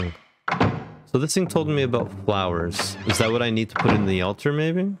last thing. So this thing told me about flowers. Is that what I need to put in the altar,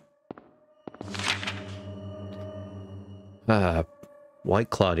 maybe? White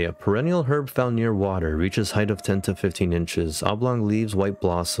Claudia. Perennial herb found near water. Reaches height of 10 to 15 inches. Oblong leaves, white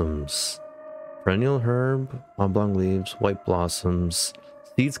blossoms. Perennial herb, oblong leaves, white blossoms.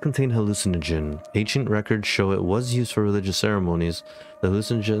 Seeds contain hallucinogen. Ancient records show it was used for religious ceremonies. The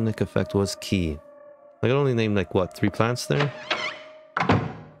hallucinogenic effect was key. I could only name, like, what, 3 plants there?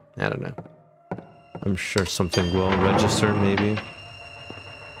 I don't know. I'm sure something will register, maybe.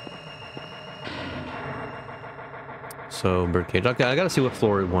 So, birdcage. Okay, I gotta see what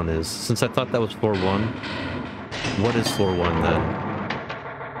floor 1 is. Since I thought that was floor 1, what is floor 1 then?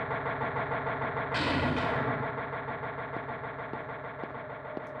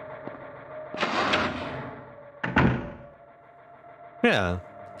 Yeah,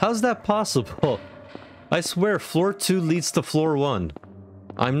 how's that possible? I swear, floor 2 leads to floor 1.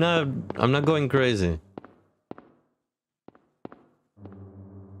 I'm not going crazy.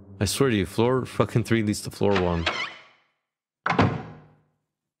 I swear to you, floor fucking 3 leads to floor 1.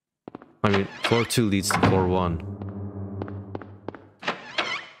 I mean, floor 2 leads to floor 1.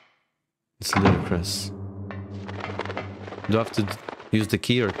 It's ludicrous. Do I have to use the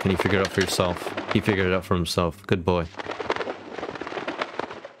key, or can you figure it out for yourself? He figured it out for himself. Good boy.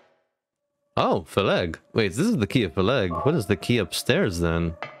 Oh, Phaleg. Wait, this is the key of Phaleg. What is the key upstairs,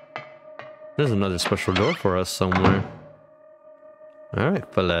 then? There's another special door for us somewhere.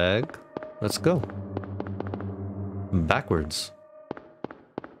 Alright, Phaleg. Let's go. Backwards.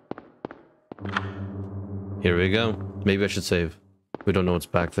 Here we go. Maybe I should save. We don't know what's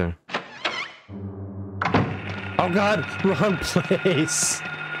back there. Oh god! Wrong place!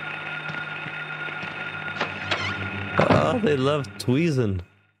 Oh, they love tweezing.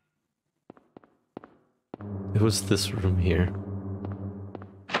 It was this room here.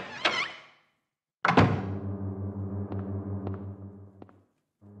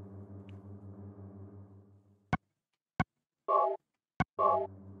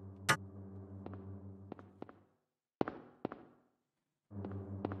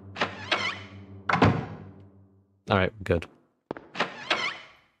 Alright, good.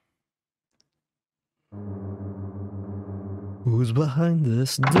 Who's behind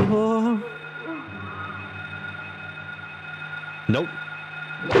this door? Nope.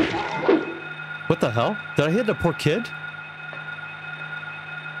 What the hell? Did I hit a poor kid?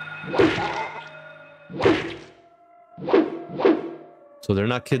 So they're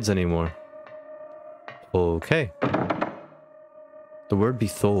not kids anymore. Okay. The word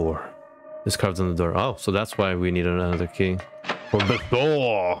Bethor is carved on the door. Oh, so that's why we need another key. For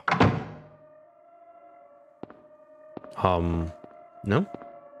Bethor! No?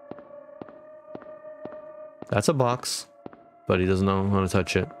 That's a box. But he doesn't know how to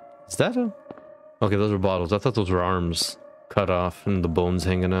touch it. Is that a... Okay, those are bottles. I thought those were arms cut off and the bones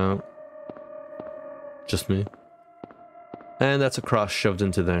hanging out. just me. And that's a cross shoved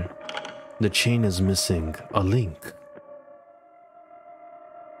into there. The chain is missing a link.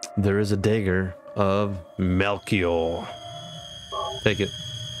 There is a dagger of Melchior. Take it.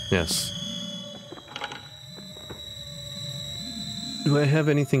 Yes. Do I have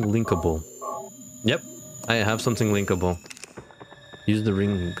anything linkable? Yep, I have something linkable. Use the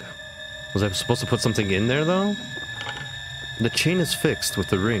ring. Was I supposed to put something in there though? The chain is fixed with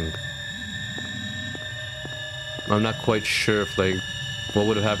the ring. I'm not quite sure if like what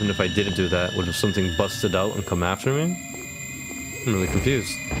would have happened if I didn't do that. Would have something busted out and come after me? I'm really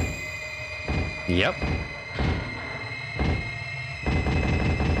confused. Yep.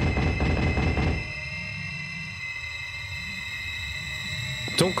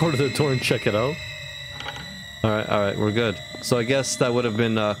 Don't go to the door and check it out. Alright, we're good. So I guess that would have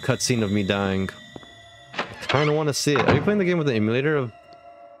been a cutscene of me dying. I kinda wanna see it. Are you playing the game with the emulator of,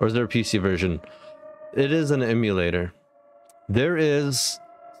 or is there a PC version? It is an emulator. There is...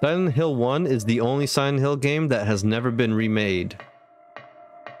 Silent Hill 1 is the only Silent Hill game that has never been remade.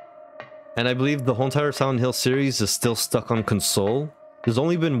 And I believe the whole entire Silent Hill series is still stuck on console. There's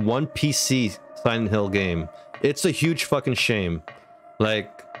only been one PC Silent Hill game. It's a huge fucking shame.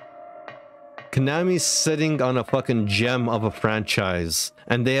 Like, Konami's sitting on a fucking gem of a franchise,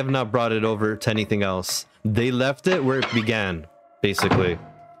 and they have not brought it over to anything else. They left it where it began, basically.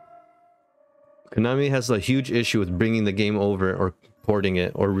 Konami has a huge issue with bringing the game over, or porting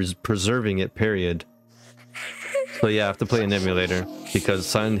it, or preserving it, period. So yeah, I have to play an emulator, because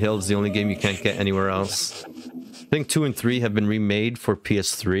Silent Hill is the only game you can't get anywhere else. I think 2 and 3 have been remade for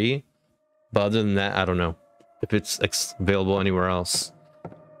PS3, but other than that, I don't know if it's available anywhere else.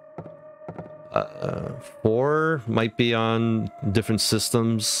 4 might be on different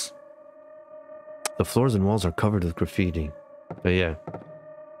systems. The floors and walls are covered with graffiti. But yeah.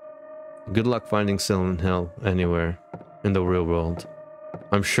 Good luck finding Silent Hill anywhere in the real world.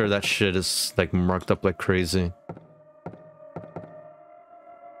 I'm sure that shit is like marked up like crazy.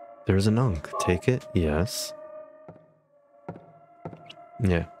 There's an unk. Take it? Yes.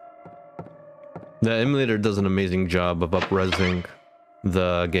 Yeah. The emulator does an amazing job of up-resing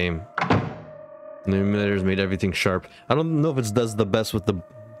the game. The emulator's made everything sharp. I don't know if it does the best with the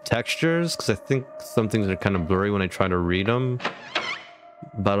textures, because I think some things are kind of blurry when I try to read them.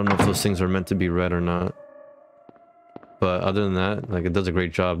 But I don't know if those things are meant to be read or not. But other than that, like, it does a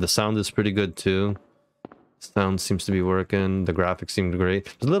great job. The sound is pretty good too. Sound seems to be working. The graphics seem great.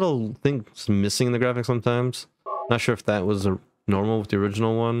 There's little things missing in the graphics sometimes. Not sure if that was normal with the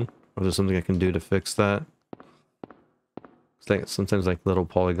original one, or there's something I can do to fix that. It's like sometimes like little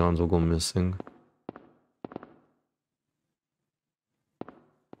polygons will go missing.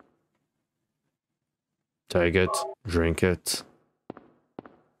 Take it, drink it.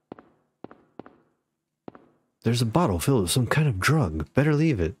 There's a bottle filled with some kind of drug. Better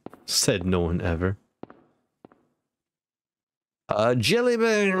leave it, said no one ever. Jelly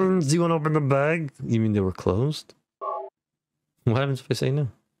beans! Do you want to open the bag? You mean they were closed? What happens if I say no?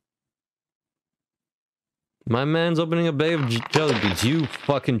 My man's opening a bag of jelly beans. You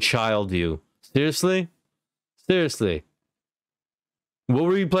fucking child, you. Seriously? Seriously? What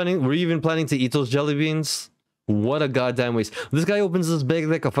were you planning? Were you even planning to eat those jelly beans? What a goddamn waste. This guy opens this bag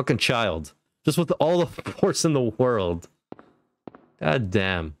like a fucking child. Just with all the force in the world. God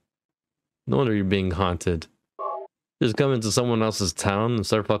damn. No wonder you're being haunted. Just come into someone else's town and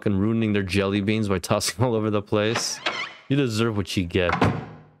start fucking ruining their jelly beans by tossing all over the place. You deserve what you get.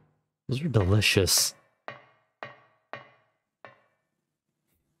 Those are delicious.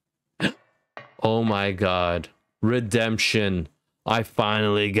 Oh my god. Redemption. I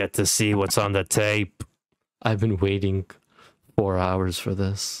finally get to see what's on the tape. I've been waiting 4 hours for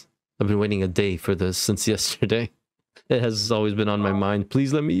this. I've been waiting a day for this since yesterday. It has always been on my mind.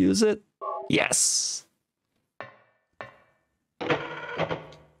 Please let me use it. Yes. What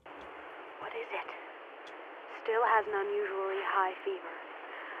is it? Still has an unusually high fever.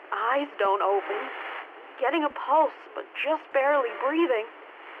 Eyes don't open. Getting a pulse, but just barely breathing.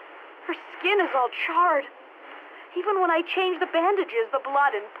 Her skin is all charred. Even when I change the bandages, the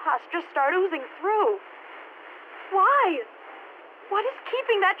blood and pus just start oozing through. Why? What is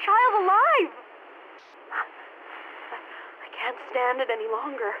keeping that child alive? I can't stand it any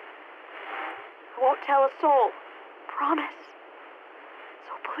longer. I won't tell a soul. Promise.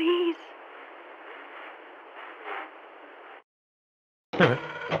 So please.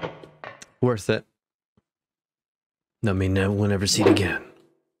 Alright. Worth it. I mean, no one ever see it again.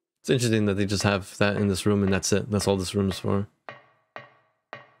 It's interesting that they just have that in this room and that's it. That's all this room is for.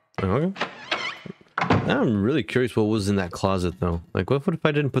 Okay. I'm really curious what was in that closet though. Like, what if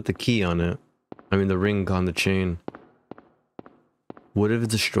I didn't put the key on it? I mean, the ring on the chain. Would it have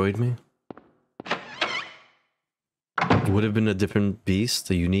destroyed me? Would have been a different beast,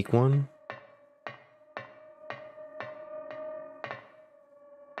 a unique one?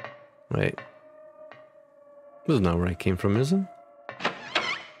 Wait. This is not where I came from, is it?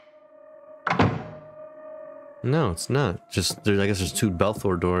 No, it's not. Just, I guess there's 2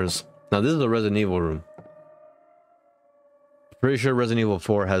 Belthor doors. Now, this is a Resident Evil room. Pretty sure Resident Evil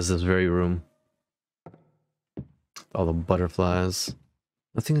 4 has this very room. All the butterflies.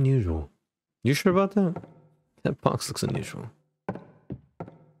 Nothing unusual. You sure about that? That box looks unusual.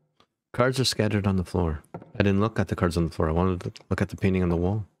 Cards are scattered on the floor. I didn't look at the cards on the floor. I wanted to look at the painting on the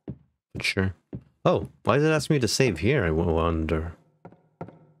wall. But sure. Oh, why did it ask me to save here, I wonder?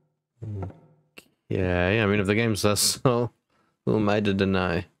 Yeah, I mean, if the game says so, who am I to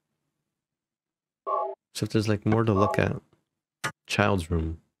deny? So if there's like more to look at. Child's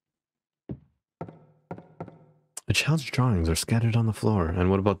room. A child's drawings are scattered on the floor. And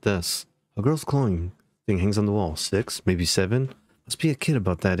what about this? A girl's clothing thing hangs on the wall. 6, maybe 7? Must be a kid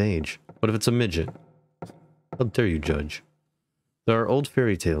about that age. What if it's a midget? How dare you judge? There are old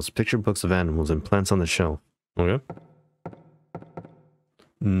fairy tales, picture books of animals, and plants on the shelf. Okay.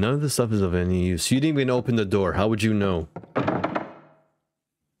 None of the stuff is of any use. You didn't even open the door. How would you know?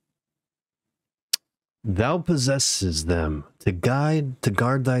 Thou possesses them. To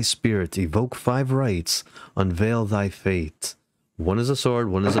guard thy spirit, evoke 5 rights, unveil thy fate. 1 is a sword,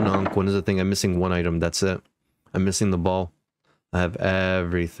 1 is an ankh, 1 is a thing. I'm missing 1 item, that's it. I'm missing the ball. I have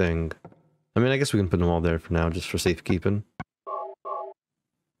everything. I mean, I guess we can put them all there for now, just for safekeeping.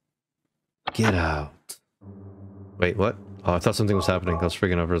 Get out. Wait, what? Oh, I thought something was happening. I was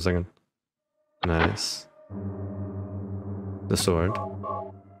freaking out for a second. Nice. The sword.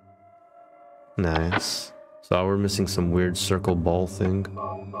 Nice. So we're missing some weird circle ball thing.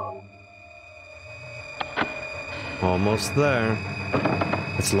 Almost there.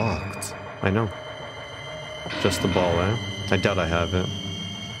 It's locked. I know. Just the ball, eh? I doubt I have it.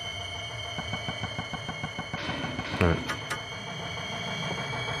 Alright.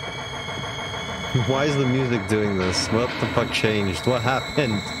 Why is the music doing this? What the fuck changed? What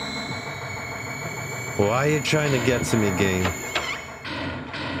happened? Why are you trying to get to me, game?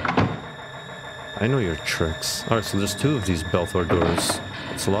 I know your tricks. Alright, so there's 2 of these Belthor doors.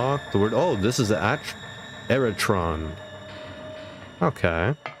 It's locked. The word... Oh, this is the Eritron.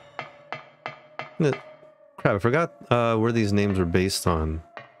 Okay. Crap, I forgot where these names were based on.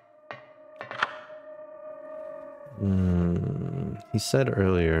 He said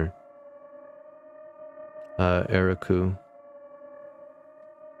earlier. Eriku.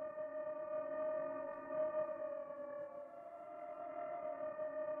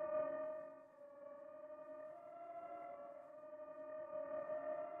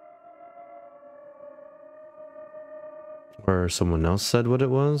 Or someone else said what it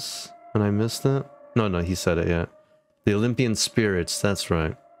was, and I missed it? No, he said it, yeah. The Olympian Spirits, that's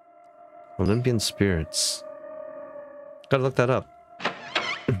right. Olympian Spirits. Gotta look that up.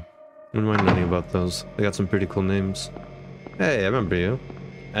 I don't mind learning about those. They got some pretty cool names. Hey, I remember you.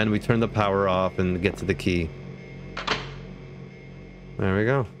 And we turn the power off and get to the key. There we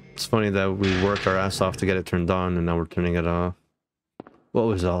go. It's funny that we worked our ass off to get it turned on, and now we're turning it off. What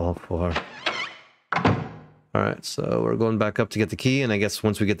was it all for? Alright, so we're going back up to get the key, and I guess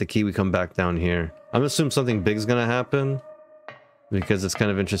once we get the key, we come back down here. I'm assuming something big's gonna happen, because it's kind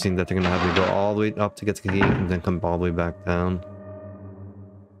of interesting that they're gonna have me go all the way up to get the key, and then come all the way back down.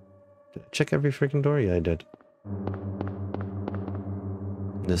 Did I check every freaking door? Yeah, I did.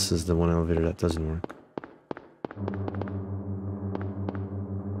 This is the one elevator that doesn't work.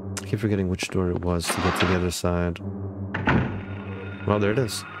 I keep forgetting which door it was to get to the other side. Well, there it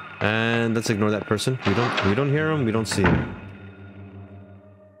is. And let's ignore that person. We don't hear him, we don't see him.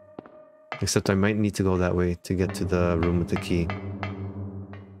 Except I might need to go that way to get to the room with the key.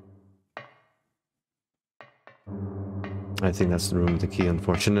 I think that's the room with the key,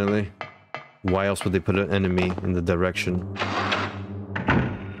 unfortunately. Why else would they put an enemy in the direction?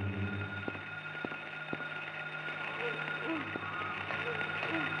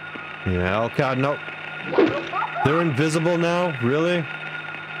 Yeah, oh god, no. They're invisible now? Really?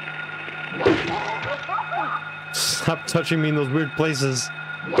 Stop touching me in those weird places.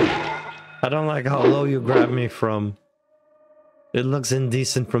 I don't like how low you grab me from. It looks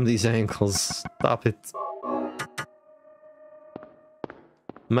indecent from these angles. Stop it.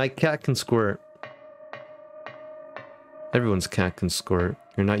 My cat can squirt. Everyone's cat can squirt.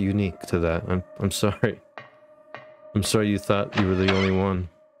 You're not unique to that. I'm sorry. I'm sorry you thought you were the only one.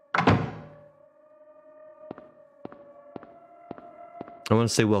 I want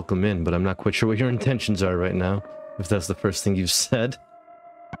to say welcome in, but I'm not quite sure what your intentions are right now, if that's the first thing you've said.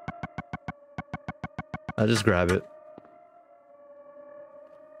 I'll just grab it.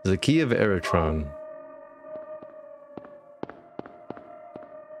 The key of Eritron.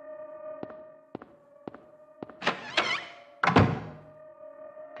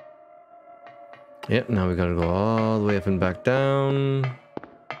 Yep, now we gotta go all the way up and back down.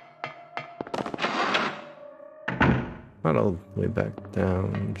 Not all the way back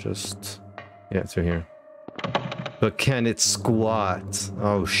down, just... yeah, through here. But can it squat?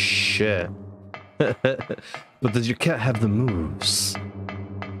 Oh shit. But does your cat have the moves?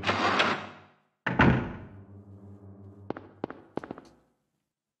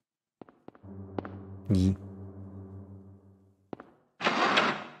 Yee.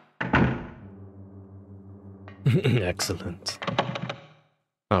 Excellent.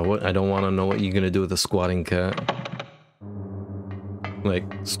 Oh, what? I don't want to know what you're gonna do with a squatting cat. Like,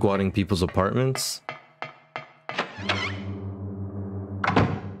 squatting people's apartments? I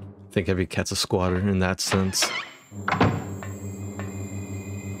think every cat's a squatter in that sense.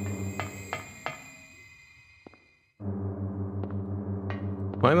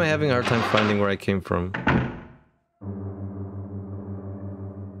 Why am I having a hard time finding where I came from?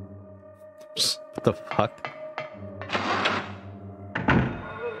 What the fuck?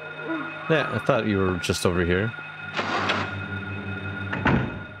 Yeah, I thought you were just over here.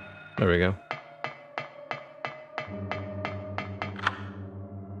 There we go.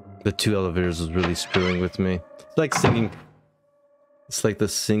 The two elevators was really screwing with me. It's like singing... it's like the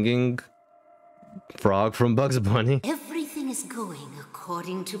singing frog from Bugs Bunny. Everything is going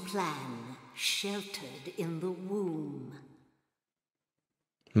according to plan, sheltered in the womb.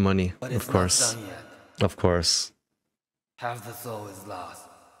 Money, But of it's course. not done yet. Of course. Half the soul is lost.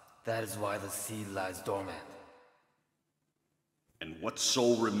 That is why the seed lies dormant. And what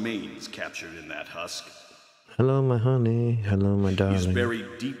soul remains captured in that husk Hello, my honey. Hello, my is darling.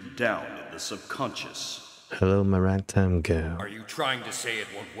 buried deep down in the subconscious. Hello, my ragtime girl. Are you trying to say it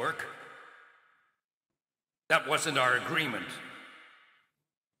won't work? That wasn't our agreement.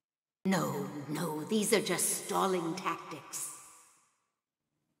 No, these are just stalling tactics.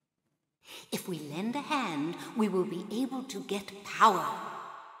 If we lend a hand, we will be able to get power.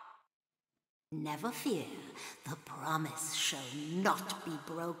 Never fear, the promise shall not be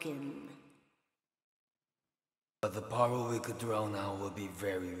broken. But the power we could draw now will be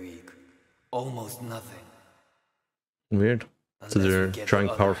very weak. Almost nothing. Weird. So Unless we they're get the drawing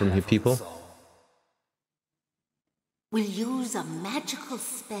other power from half you of the people? soul. We'll use a magical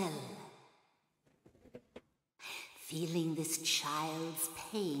spell. Feeling this child's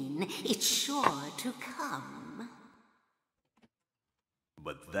pain, it's sure to come.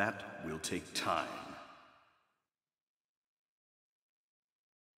 But that will take time.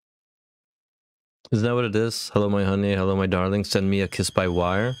 Is that what it is? Hello, my honey. Hello, my darling. Send me a kiss by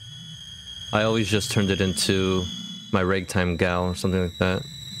wire. I always just turned it into my ragtime gal or something like that.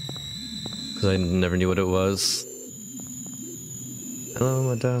 Because I never knew what it was. Hello,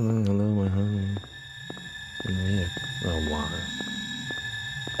 my darling. Hello, my honey. Send me a... oh, wow.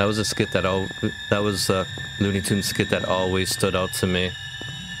 That was a skit that that was a Looney Tunes skit that always stood out to me.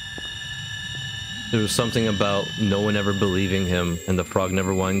 There was something about no one ever believing him and the frog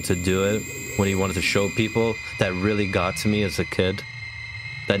never wanting to do it when he wanted to show people that really got to me as a kid.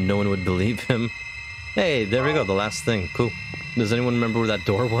 That no one would believe him. Hey, there we go, the last thing. Cool. Does anyone remember where that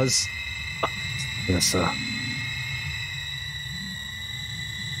door was? Yes,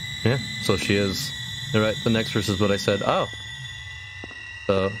 yeah, so she is. Alright, the next verse is what I said. Oh.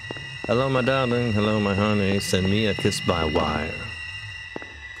 So, hello my darling, hello my honey, send me a kiss by wire.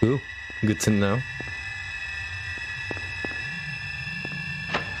 Cool. Good to know.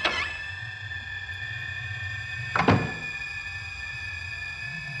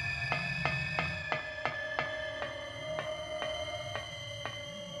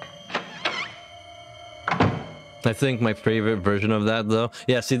 I think my favorite version of that, though,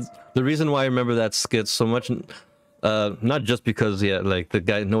 yeah, see, the reason why I remember that skit so much, not just because, yeah, like, the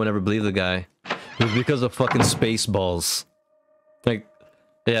guy, no one ever believed the guy, it was because of fucking Spaceballs. Like,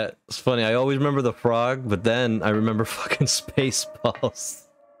 yeah, it's funny, I always remember the frog, but then I remember fucking Spaceballs.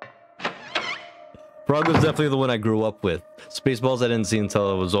 Frog was definitely the one I grew up with. Spaceballs I didn't see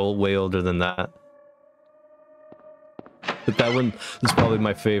until I was way older than that. But that one is probably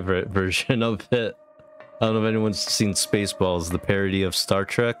my favorite version of it. I don't know if anyone's seen Spaceballs, the parody of Star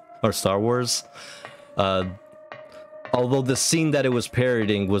Trek, or Star Wars. Although the scene that it was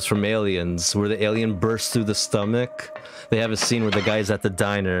parodying was from Aliens, where the alien bursts through the stomach. They have a scene where the guy's at the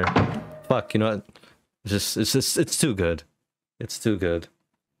diner. Fuck, you know what? It's too good. It's too good.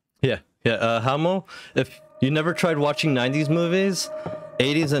 Yeah. Hamo, if you never tried watching 90s movies,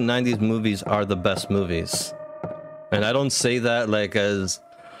 80s and 90s movies are the best movies. And I don't say that like as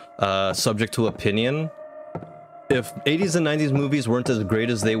subject to opinion. If 80s and 90s movies weren't as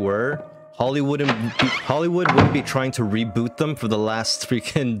great as they were, Hollywood wouldn't be trying to reboot them for the last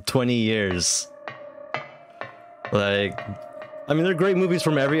freaking 20 years. Like, I mean, they're great movies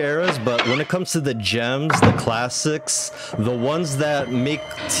from every eras, but when it comes to the gems, the classics, the ones that TV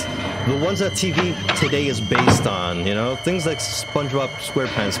today is based on, you know, things like SpongeBob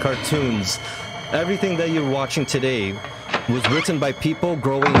SquarePants, cartoons, everything that you're watching today was written by people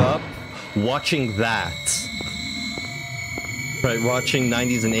growing up watching that. Right, watching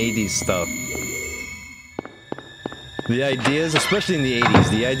 90s and 80s stuff. The ideas, especially in the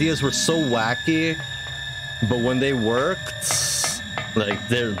 80s, the ideas were so wacky, but when they worked, like,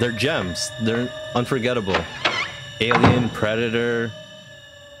 they're gems. They're unforgettable. Alien, Predator.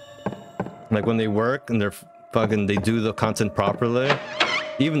 Like, when they work and they do the content properly.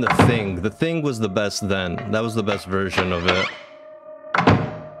 Even The Thing was the best then. That was the best version of it.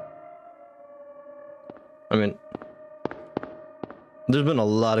 I mean, there's been a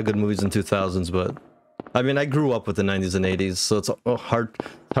lot of good movies in 2000s, but I mean, I grew up with the 90s and 80s, so it's hard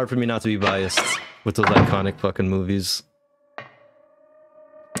for me not to be biased with those iconic fucking movies.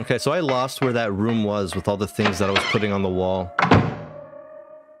 Okay, so I lost where that room was with all the things that I was putting on the wall.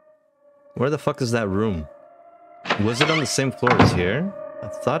 Where the fuck is that room? Was it on the same floor as here? I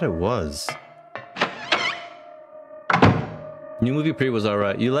thought it was. New movie pre was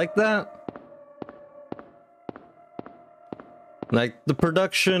alright. You like that? Like, the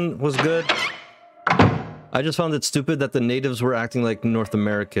production was good. I just found it stupid that the natives were acting like North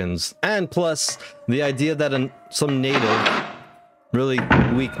Americans. And plus, the idea that some native, really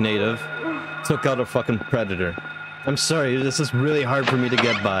weak native, took out a fucking predator. I'm sorry, this is really hard for me to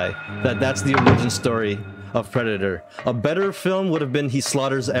get by. That's the origin story of Predator. A better film would have been he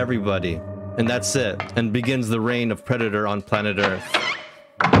slaughters everybody. And that's it. And begins the reign of Predator on planet Earth.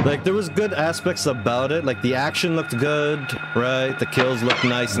 Like, there was good aspects about it. Like, the action looked good, right? The kills looked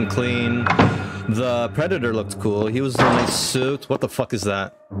nice and clean. The Predator looked cool. He was in a nice suit. What the fuck is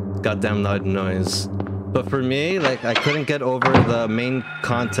that? Goddamn loud noise. But for me, like, I couldn't get over the main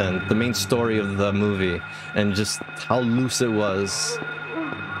content, the main story of the movie, and just how loose it was.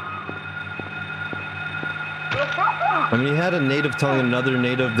 I mean, you had a native telling another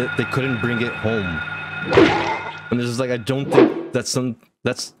native that they couldn't bring it home. And this is like, I don't think that's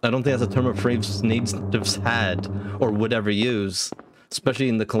a term of phrase natives had or would ever use, especially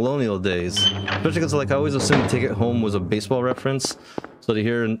in the colonial days. Especially because, like, I always assumed take it home was a baseball reference. So to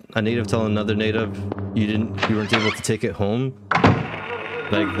hear a native tell another native you weren't able to take it home,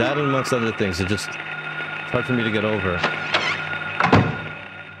 like that and amongst other things, it's hard for me to get over.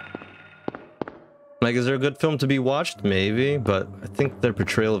 Like, is there a good film to be watched? Maybe, but I think their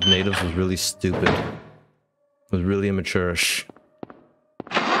portrayal of natives was really stupid. It was really immature-ish.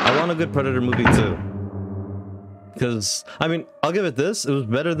 I want a good Predator movie too. Because, I mean, I'll give it this. It was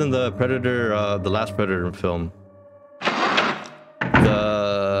better than the Predator, the last Predator film.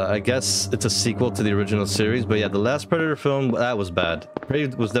 I guess it's a sequel to the original series, but yeah, the last Predator film, that was bad. Prey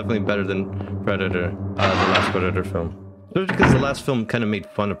was definitely better than Predator, the last Predator film. Especially because the last film kind of made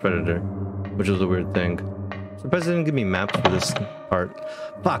fun of Predator, which was a weird thing. Surprised they didn't give me maps for this part.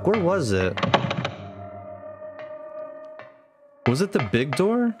 Fuck, where was it? Was it the big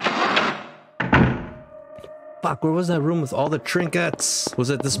door? Fuck, where was that room with all the trinkets? Was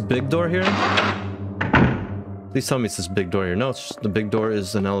it this big door here? Please tell me it's this big door here. No, it's just, the big door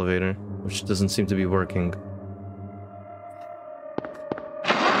is an elevator, which doesn't seem to be working.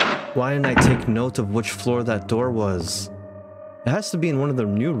 Why didn't I take note of which floor that door was? It has to be in one of the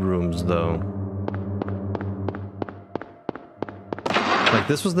new rooms, though. Like,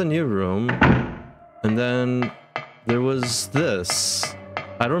 this was the new room, and then there was this.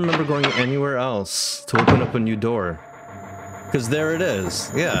 I don't remember going anywhere else to open up a new door. Because there it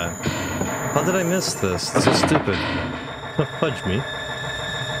is, yeah. How did I miss this? This is stupid. Fudge me.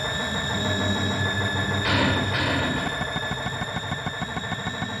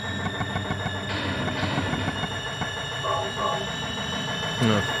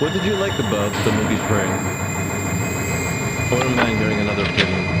 No. What did you like about the movie Prey? I wouldn't mind hearing another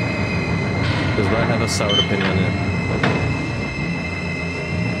opinion. Because I have a sour opinion on it.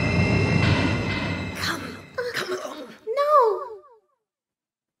 Come along.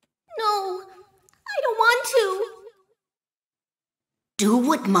 No, I don't want to. Do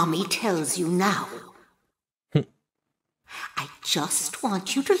what Mommy tells you now. I just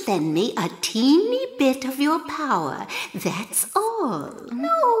want you to lend me a teeny bit of your power. That's all.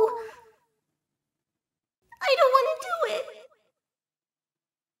 No. I don't want to do it.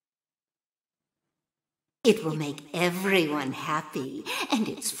 It will make everyone happy, and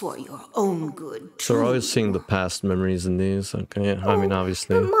it's for your own good, too. So we're always seeing the past memories in these. Okay, yeah. I mean,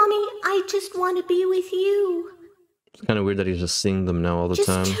 obviously. Mommy, I just want to be with you. It's kind of weird that he's just seeing them now all the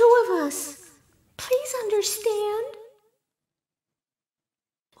time. Just two of us. Please understand.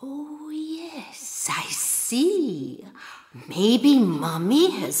 Oh, yes, I see. Maybe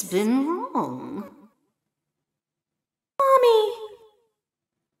Mommy has been wrong. Mommy!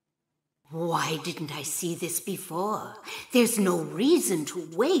 Why didn't I see this before? There's no reason to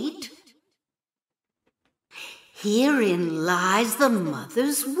wait. Herein lies the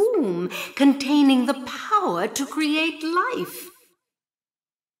mother's womb, containing the power to create life.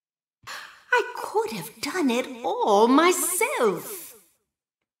 I could have done it all myself.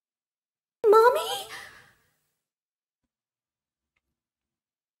 Mommy?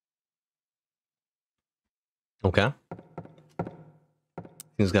 Okay.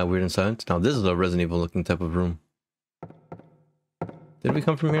 Things got weird inside. Now this is a Resident Evil looking type of room. Did we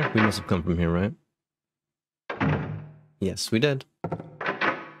come from here? We must have come from here, right? Yes, we did.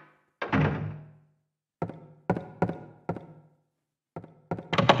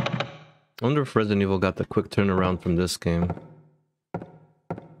 I wonder if Resident Evil got the quick turnaround from this game.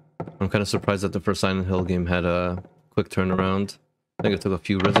 I'm kind of surprised that the first Silent Hill game had a quick turnaround. I think it took a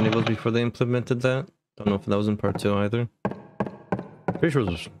few Resident Evils before they implemented that. Don't know if that was in part 2 either. Pretty sure it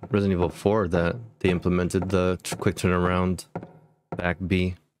was Resident Evil 4 that they implemented the quick turnaround back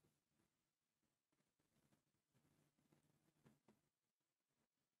B.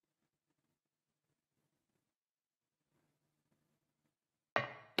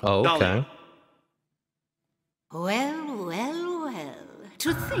 Oh, okay. Well, well, well.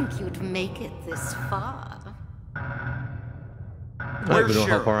 To think you'd make it this far. I don't even know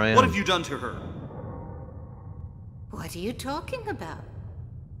how far I am. What have you done to her? What are you talking about?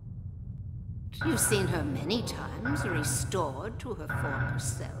 You've seen her many times restored to her former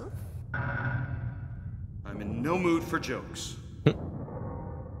self. I'm in no mood for jokes.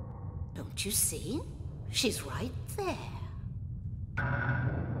 Don't you see? She's right there.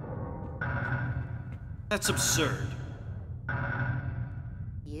 That's absurd.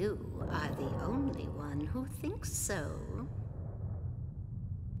 You are the only one who thinks so.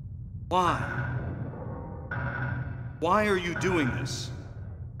 Why? Why are you doing this?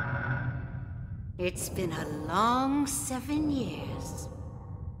 It's been a long 7 years.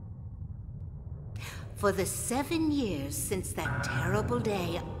 For the 7 years since that terrible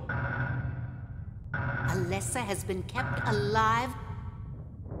day, Alessa has been kept alive,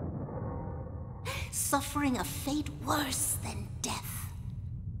 suffering a fate worse than death.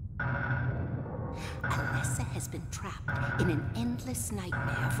 Alessa has been trapped in an endless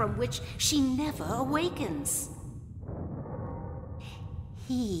nightmare from which she never awakens.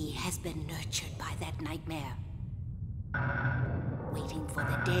 He has been nurtured by that nightmare, waiting for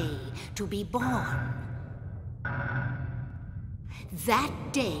the day to be born.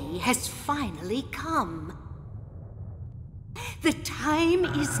 That day has finally come. The time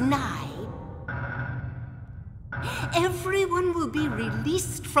is nigh. Everyone will be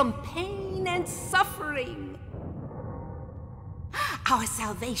released from pain and suffering. Our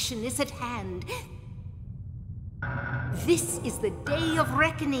salvation is at hand. This is the day of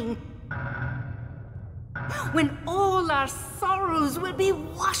reckoning, when all our sorrows will be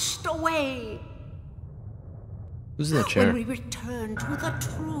washed away. Who's in the chair? When we return to the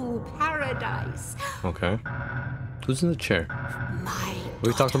true paradise. Okay. Who's in the chair? My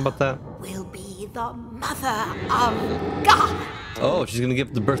Were we talking about that? will be the mother of God. Oh, she's gonna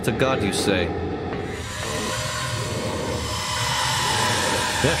give the birth to God, you say?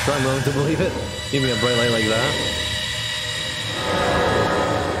 Yeah, sure, I'm willing to believe it. Give me a bright light like that.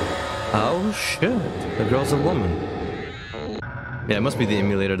 Oh shit, the girl's a woman. Yeah, it must be the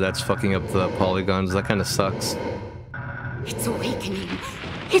emulator that's fucking up the polygons. That kind of sucks. It's awakening.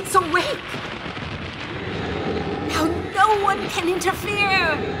 It's awake. Now no one can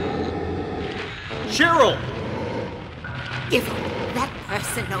interfere. Cheryl! If that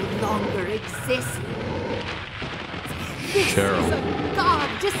person no longer exists, this Cheryl. is a God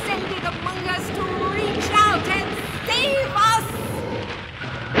descended among us to reach out and save us.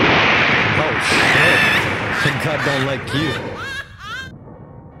 Oh shit! God don't like you.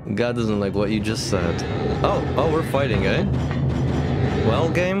 God doesn't like what you just said. Oh, we're fighting, eh? Well,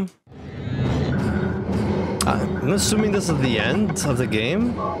 game. I'm assuming this is the end of the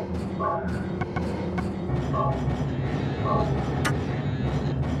game.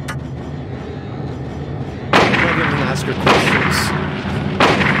 ask her questions.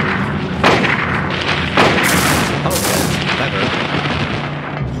 Okay, that hurt.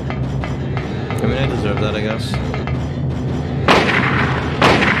 I mean, I deserve that, I guess.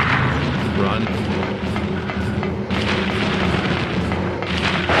 Run.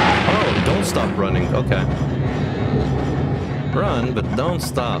 Oh, don't stop running. Okay. Run, but don't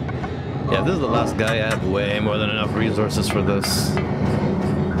stop. Yeah, this is the last guy. I have way more than enough resources for this.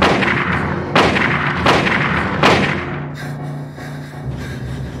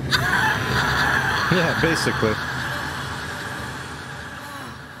 Yeah, basically.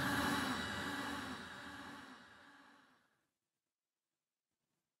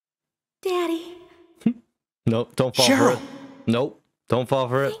 Daddy. Nope, don't fall for it. Nope, don't fall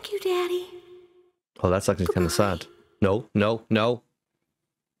for it. Thank you, Daddy. Oh, that's actually kind of sad. No, no, no.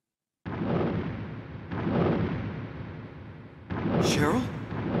 Cheryl?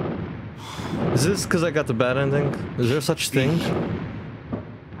 Is this because I got the bad ending? Is there such thing?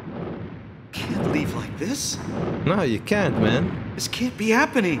 Can't leave like this. No, you can't, man. This can't be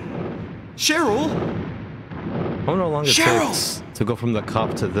happening. Cheryl? I wonder how long it takes to go from the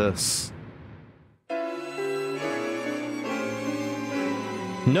cop to this.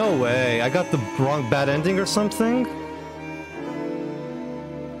 No way, I got the wrong bad ending or something?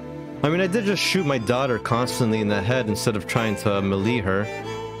 I mean, I did just shoot my daughter constantly in the head instead of trying to melee her.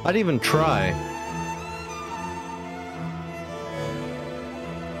 I'd even try.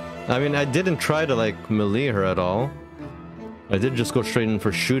 I mean, I didn't try to, like, melee her at all. I did just go straight in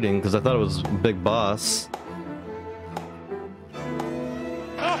for shooting because I thought it was Big Boss.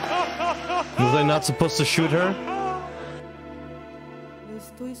 Was I not supposed to shoot her?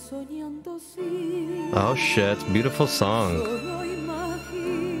 Oh shit, beautiful song.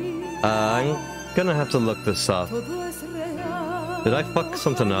 I'm gonna have to look this up. Did I fuck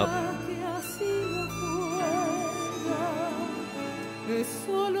something up?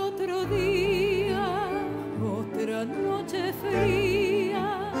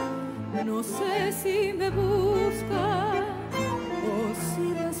 No sé si me buscas o si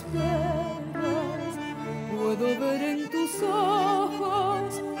me esperas. Puedo ver en tus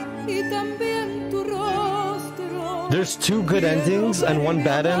ojos y también tu rostro. There's two good endings and one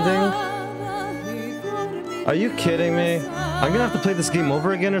bad ending? Are you kidding me? I'm gonna have to play this game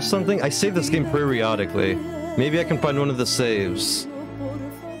over again or something? I save this game periodically. Maybe I can find one of the saves.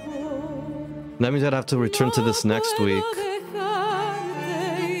 That means I'd have to return to this next week.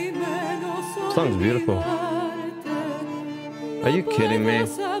 This song's beautiful. Are you kidding me?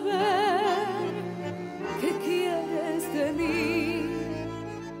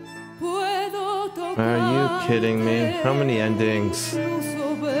 Are you kidding me? How many endings?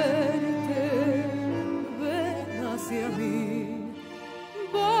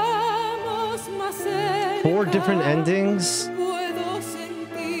 4 different endings?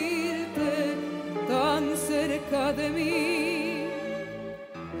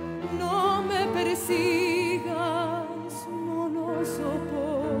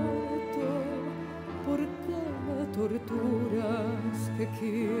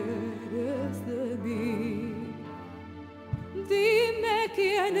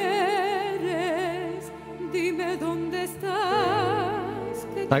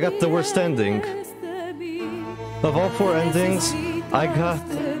 I got the worst ending. Of all 4 endings, I got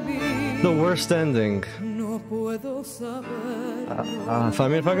the worst ending. If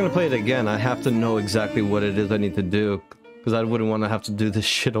I'm gonna play it again, I have to know exactly what it is I need to do, because I wouldn't want to have to do this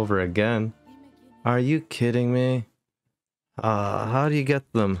shit over again. Are you kidding me? How do you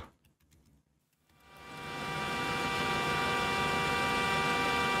get them?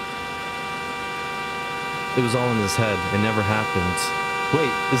 It was all in his head. It never happened. Wait,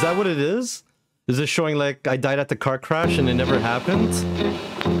 is that what it is? Is this showing like I died at the car crash and it never happened?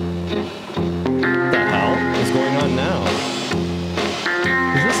 What the hell is going on now?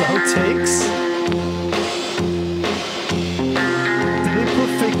 Is this outtakes? Did they put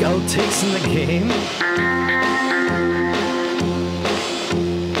fake outtakes in the game?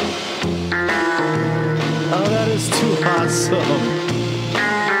 Oh, that is too awesome.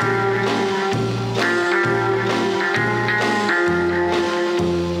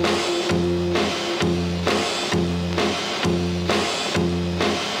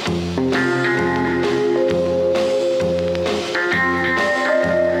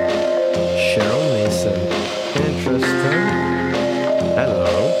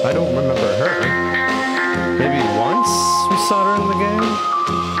 I don't remember her. Maybe once we saw her in the game?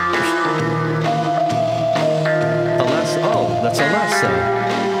 Alessa. Oh, that's Alessa.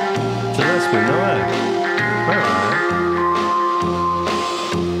 Gillespie, no way. Alright.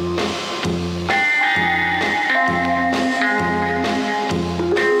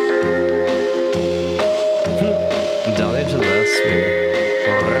 me.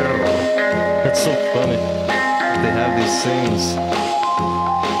 That's so funny. They have these sayings.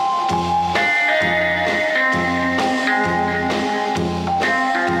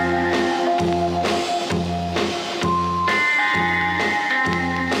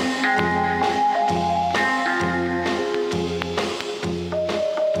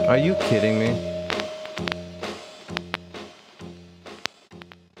 Are you kidding me?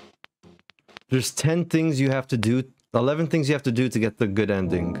 There's 10 things you have to do, 11 things you have to do to get the good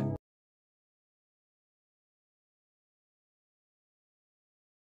ending.